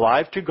 but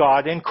alive to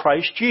God in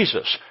Christ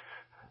Jesus.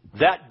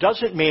 That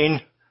doesn't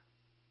mean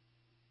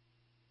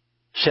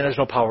sin has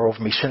no power over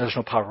me, sin has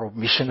no power over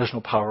me, sin has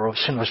no power over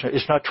me.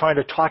 It's not trying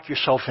to talk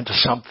yourself into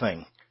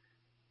something.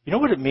 You know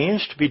what it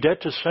means to be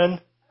dead to sin?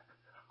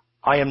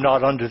 I am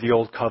not under the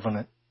old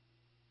covenant.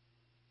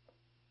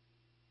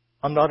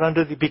 I'm not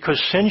because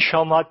sin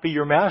shall not be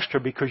your master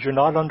because you're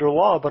not under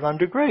law but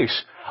under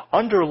grace.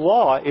 Under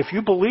law, if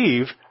you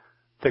believe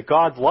that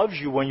God loves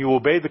you when you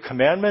obey the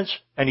commandments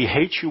and He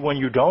hates you when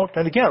you don't,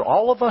 and again,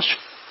 all of us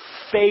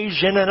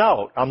phase in and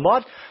out. I'm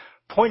not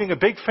pointing a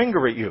big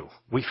finger at you.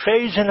 We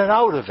phase in and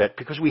out of it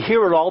because we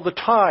hear it all the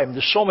time.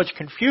 There's so much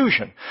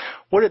confusion.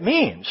 What it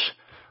means,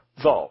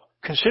 though,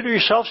 consider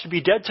yourselves to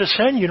be dead to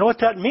sin. You know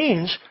what that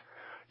means?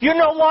 You're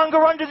no longer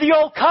under the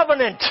old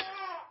covenant.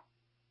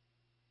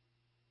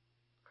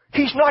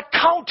 He's not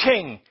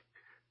counting.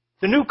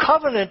 The new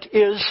covenant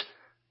is,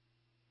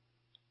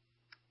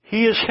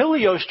 He is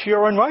Helios to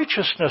your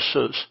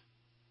unrighteousnesses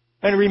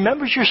and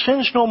remembers your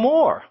sins no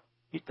more.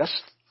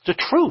 That's the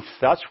truth.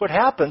 That's what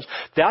happens.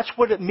 That's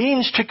what it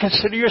means to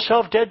consider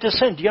yourself dead to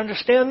sin. Do you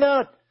understand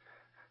that?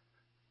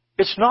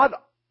 It's not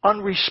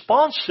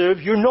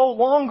unresponsive. You're no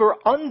longer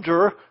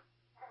under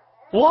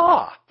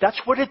law. That's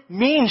what it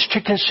means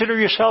to consider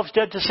yourselves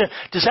dead to sin.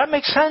 Does that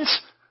make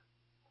sense?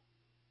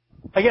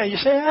 Again, you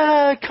say,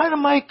 kind of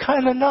might,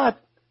 kind of not.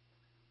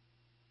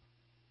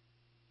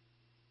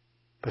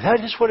 But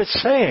that is what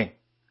it's saying.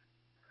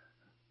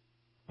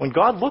 When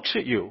God looks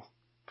at you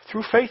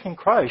through faith in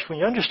Christ, when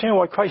you understand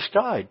why Christ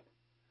died,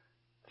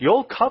 the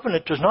old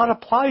covenant does not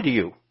apply to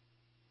you.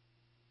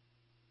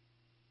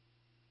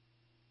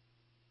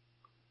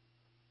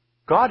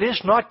 God is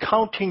not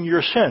counting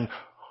your sin.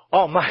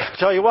 Oh, Mike, I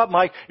tell you what,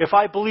 Mike, if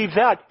I believe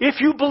that,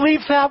 if you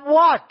believe that,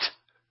 what?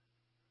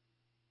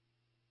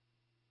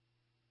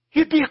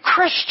 You'd be a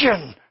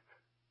Christian.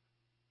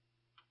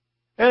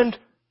 And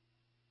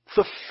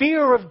the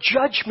fear of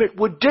judgment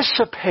would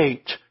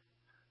dissipate.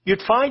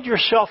 You'd find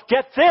yourself,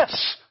 get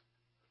this,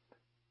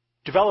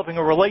 developing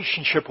a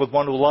relationship with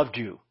one who loved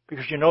you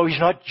because you know He's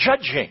not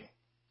judging.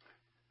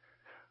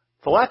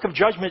 The lack of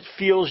judgment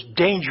feels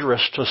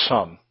dangerous to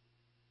some.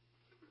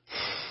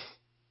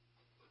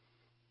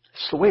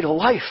 It's the way to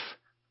life.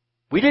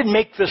 We didn't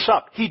make this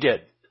up. He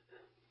did.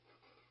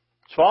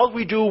 So all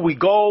we do, we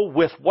go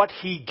with what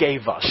He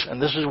gave us.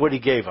 And this is what He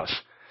gave us.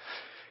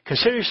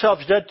 Consider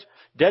yourselves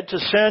dead to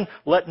sin.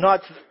 Let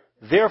not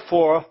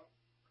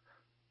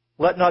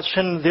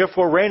sin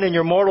therefore reign in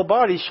your mortal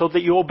body so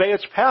that you obey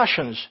its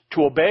passions.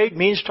 To obey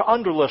means to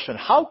underlisten.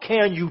 How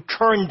can you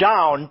turn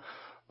down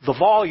the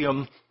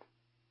volume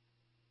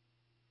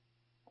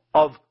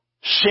of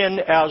sin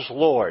as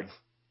Lord?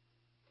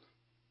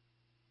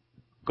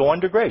 Go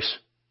under grace.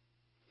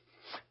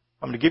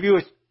 I'm going to give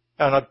you,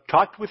 and I've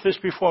talked with this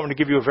before, I'm going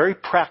to give you a very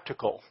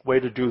practical way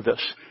to do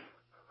this.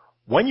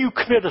 When you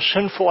commit a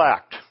sinful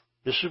act,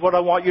 this is what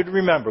I want you to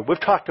remember. We've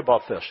talked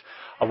about this.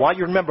 I want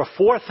you to remember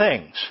 4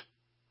 things.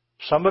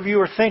 Some of you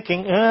are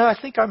thinking, I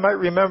think I might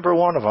remember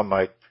one of them,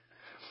 Mike.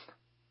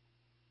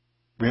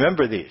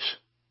 Remember these.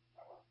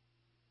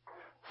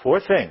 4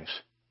 things.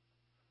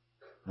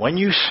 When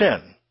you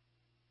sin,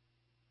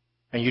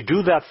 and you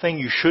do that thing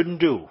you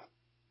shouldn't do,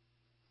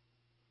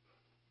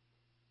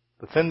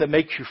 the thing that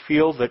makes you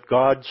feel that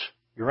God's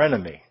your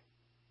enemy,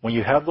 when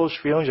you have those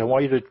feelings, I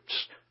want you to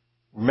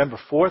remember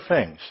 4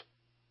 things.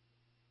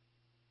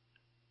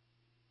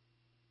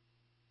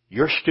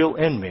 You're still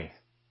in me.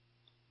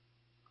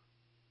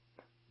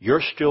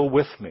 You're still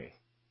with me.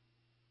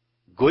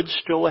 Good's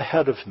still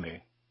ahead of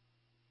me.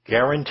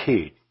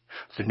 Guaranteed.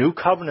 The new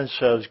covenant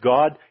says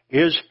God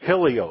is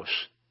Helios,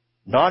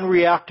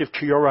 non-reactive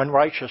to your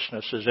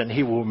unrighteousnesses, and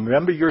He will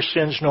remember your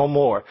sins no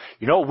more.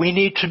 You know what we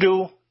need to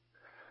do?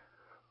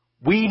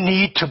 We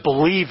need to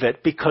believe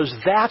it because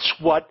that's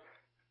what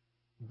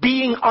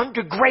being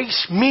under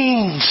grace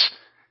means.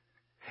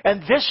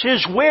 And this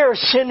is where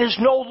sin is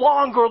no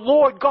longer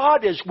Lord.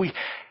 God is.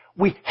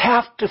 We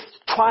have to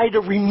try to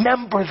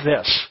remember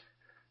this.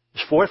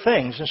 There's 4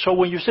 things. And so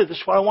when you say, this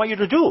is what I want you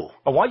to do.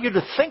 I want you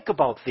to think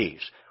about these.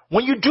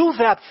 When you do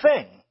that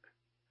thing,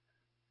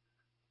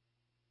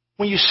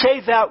 when you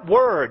say that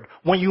word,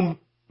 when you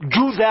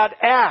do that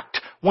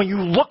act, when you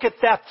look at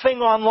that thing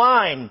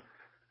online,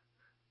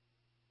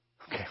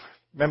 okay,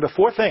 remember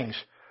 4 things.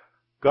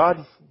 God,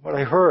 what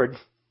I heard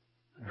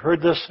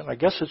this, and I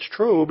guess it's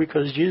true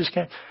because Jesus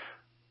came.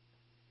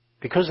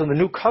 Because of the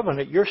new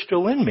covenant, you're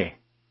still in me.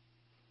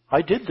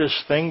 I did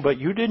this thing, but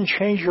you didn't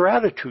change your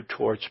attitude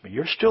towards me.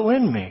 You're still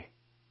in me.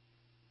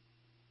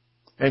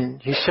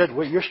 And He said,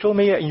 well, you're still in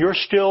me, and you're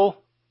still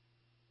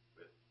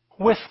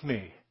with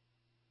me.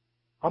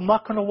 I'm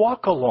not going to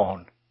walk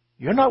alone.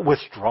 You're not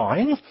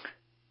withdrawing.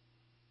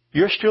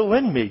 You're still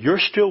in me. You're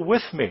still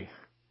with me.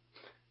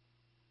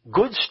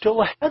 Good's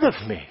still ahead of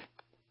me.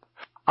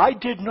 I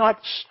did not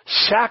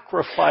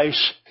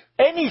sacrifice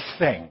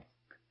anything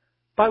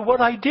by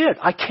what I did.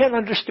 I can't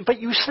understand,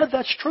 but you said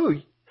that's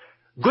true.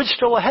 Good's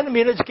still ahead of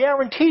me, and it's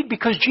guaranteed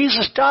because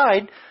Jesus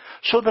died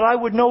so that I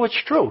would know it's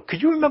true.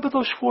 Could you remember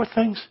those 4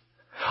 things?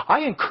 I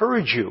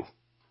encourage you,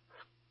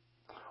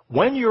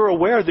 when you're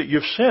aware that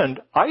you've sinned,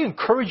 I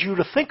encourage you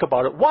to think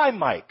about it. Why,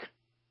 Mike?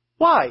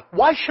 Why?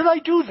 Why should I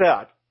do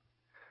that?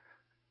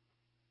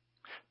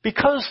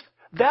 Because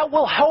that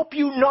will help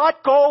you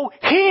not go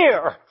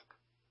here.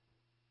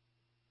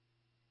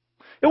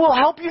 It will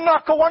help you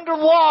not go under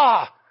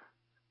law.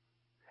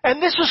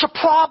 And this is a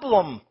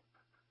problem.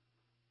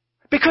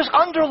 Because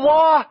under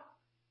law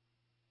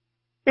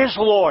is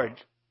Lord.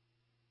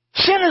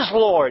 Sin is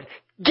Lord.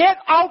 Get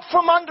out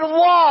from under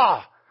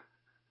law.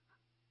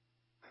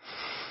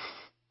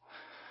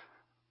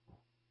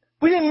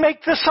 We didn't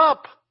make this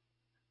up.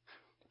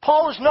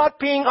 Paul is not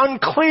being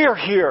unclear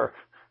here.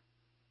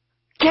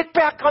 Get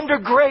back under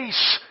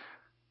grace.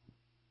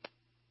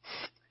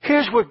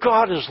 Here's where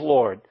God is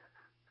Lord.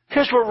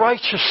 Here's where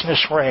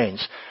righteousness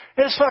reigns.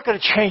 And it's not going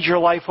to change your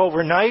life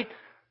overnight,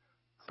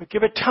 but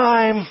give it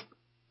time.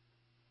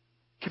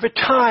 Give it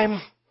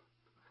time.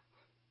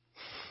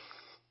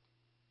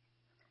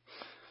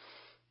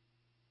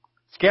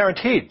 It's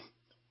guaranteed.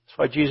 That's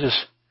why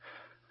Jesus,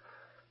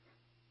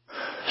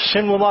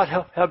 sin will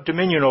not have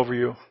dominion over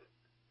you,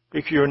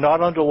 because you're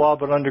not under law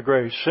but under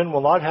grace. Sin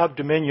will not have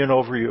dominion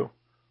over you.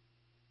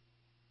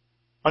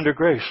 Under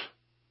grace.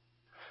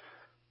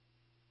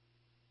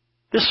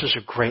 This is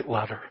a great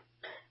letter.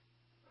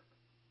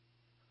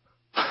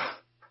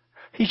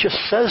 He just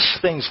says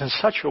things in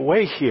such a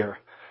way here.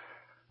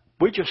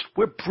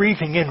 We're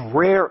breathing in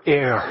rare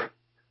air.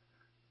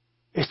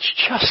 It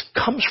just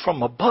comes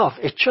from above.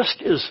 It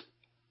just is.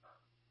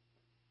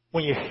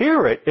 When you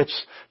hear it,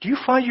 do you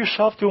find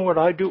yourself doing what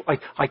I do?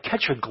 I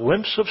catch a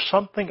glimpse of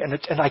something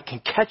and I can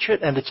catch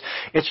it, and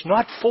it's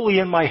not fully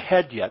in my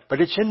head yet,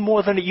 but it's in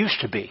more than it used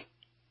to be.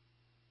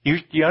 Do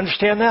you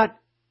understand that?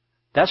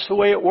 That's the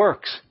way it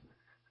works.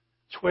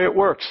 It's the way it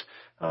works.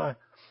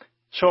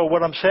 So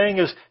what I'm saying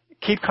is,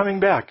 keep coming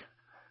back.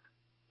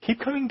 Keep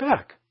coming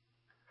back.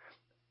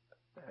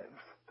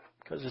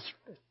 Because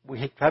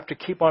we have to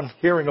keep on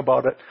hearing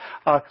about it.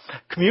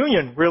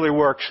 Communion really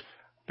works,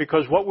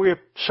 because what we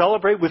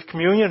celebrate with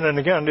communion, and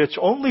again, it's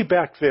only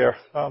back there.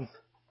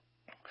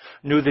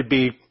 Knew there'd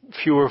be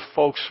fewer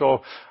folks,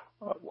 so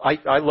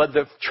I led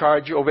the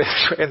charge over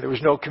there, and there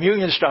was no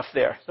communion stuff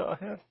there. So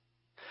yeah.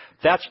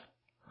 That's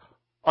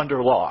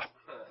under law.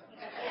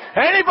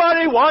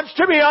 Anybody wants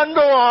to be under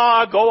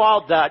law, go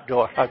out that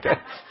door. Okay.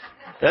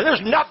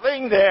 There's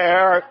nothing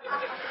there.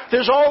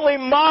 There's only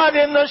mud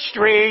in the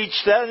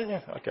streets.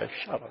 Okay,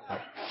 shut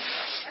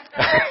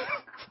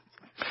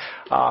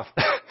up.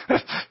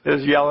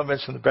 There's the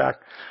elements in the back.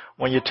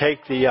 When you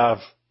take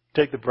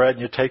the bread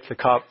and you take the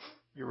cup,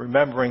 you're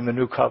remembering the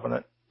new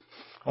covenant.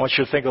 I want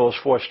you to think of those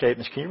 4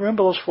 statements. Can you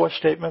remember those 4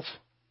 statements?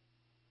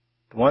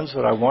 The ones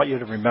that I want you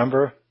to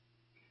remember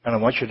and I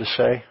want you to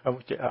say.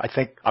 I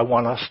think I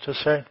want us to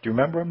say. Do you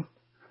remember them?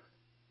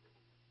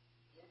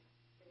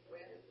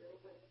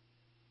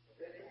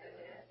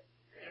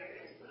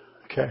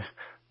 Okay.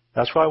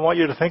 That's what I want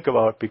you to think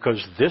about,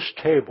 because this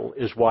table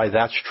is why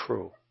that's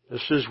true.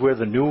 This is where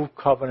the new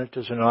covenant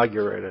is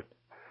inaugurated.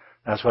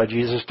 That's why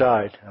Jesus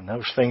died, and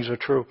those things are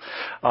true.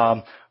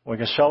 We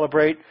can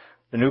celebrate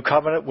the new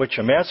covenant, which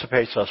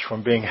emancipates us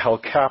from being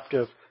held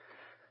captive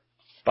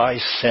by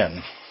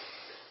sin.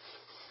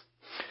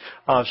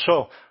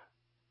 So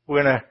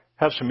we're going to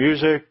have some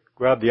music,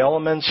 grab the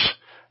elements,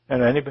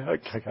 and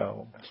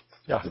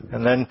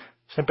and then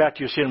send back to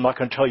your seat. I'm not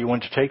going to tell you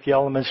when to take the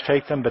elements,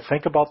 take them, but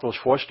think about those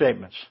 4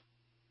 statements.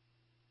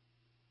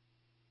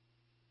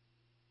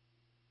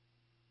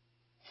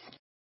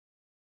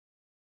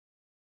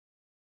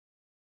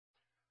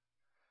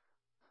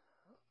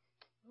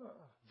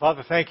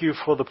 Father, thank you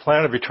for the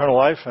plan of eternal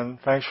life, and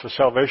thanks for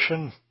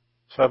salvation.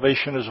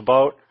 Salvation is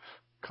about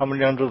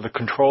coming under the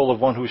control of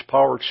one whose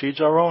power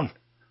exceeds our own,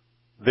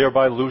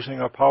 thereby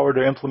losing our power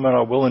to implement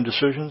our will and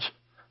decisions,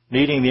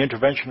 needing the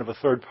intervention of a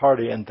third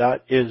party, and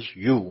that is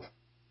you.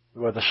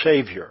 You are the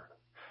Savior.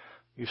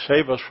 You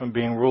save us from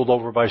being ruled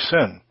over by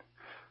sin.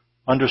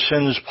 Under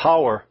sin's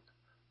power,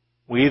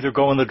 we either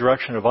go in the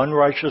direction of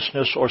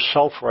unrighteousness or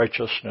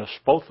self-righteousness,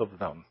 both of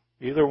them,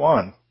 either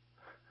one.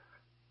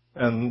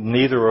 And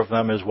neither of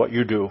them is what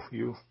you do.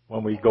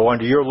 When we go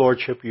under your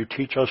lordship, you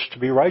teach us to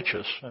be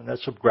righteous, and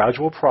that's a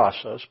gradual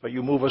process, but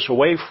you move us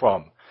away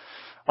from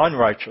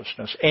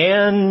unrighteousness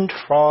and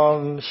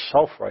from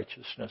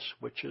self-righteousness,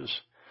 which is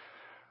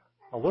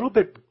a little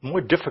bit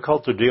more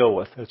difficult to deal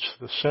with. It's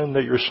the sin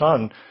that your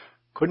son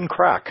couldn't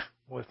crack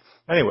with.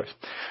 Anyways,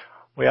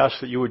 we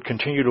ask that you would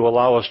continue to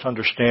allow us to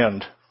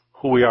understand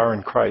who we are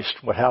in Christ,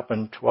 what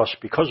happened to us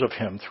because of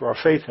him, through our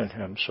faith in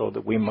him, so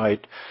that we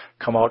might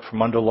come out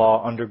from under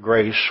law, under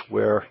grace,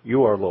 where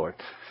you are Lord.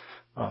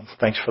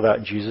 Thanks for that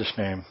in Jesus'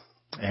 name.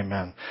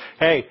 Amen.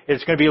 Hey,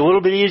 it's going to be a little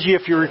bit easier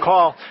if you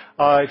recall.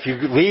 If you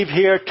leave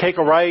here, take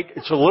a right.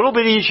 It's a little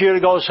bit easier to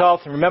go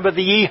south. And remember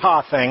the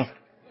yeehaw thing.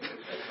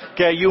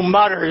 Okay, you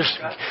mutters.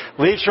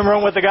 Leave some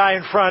room with the guy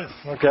in front.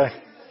 Okay.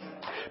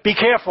 Be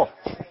careful.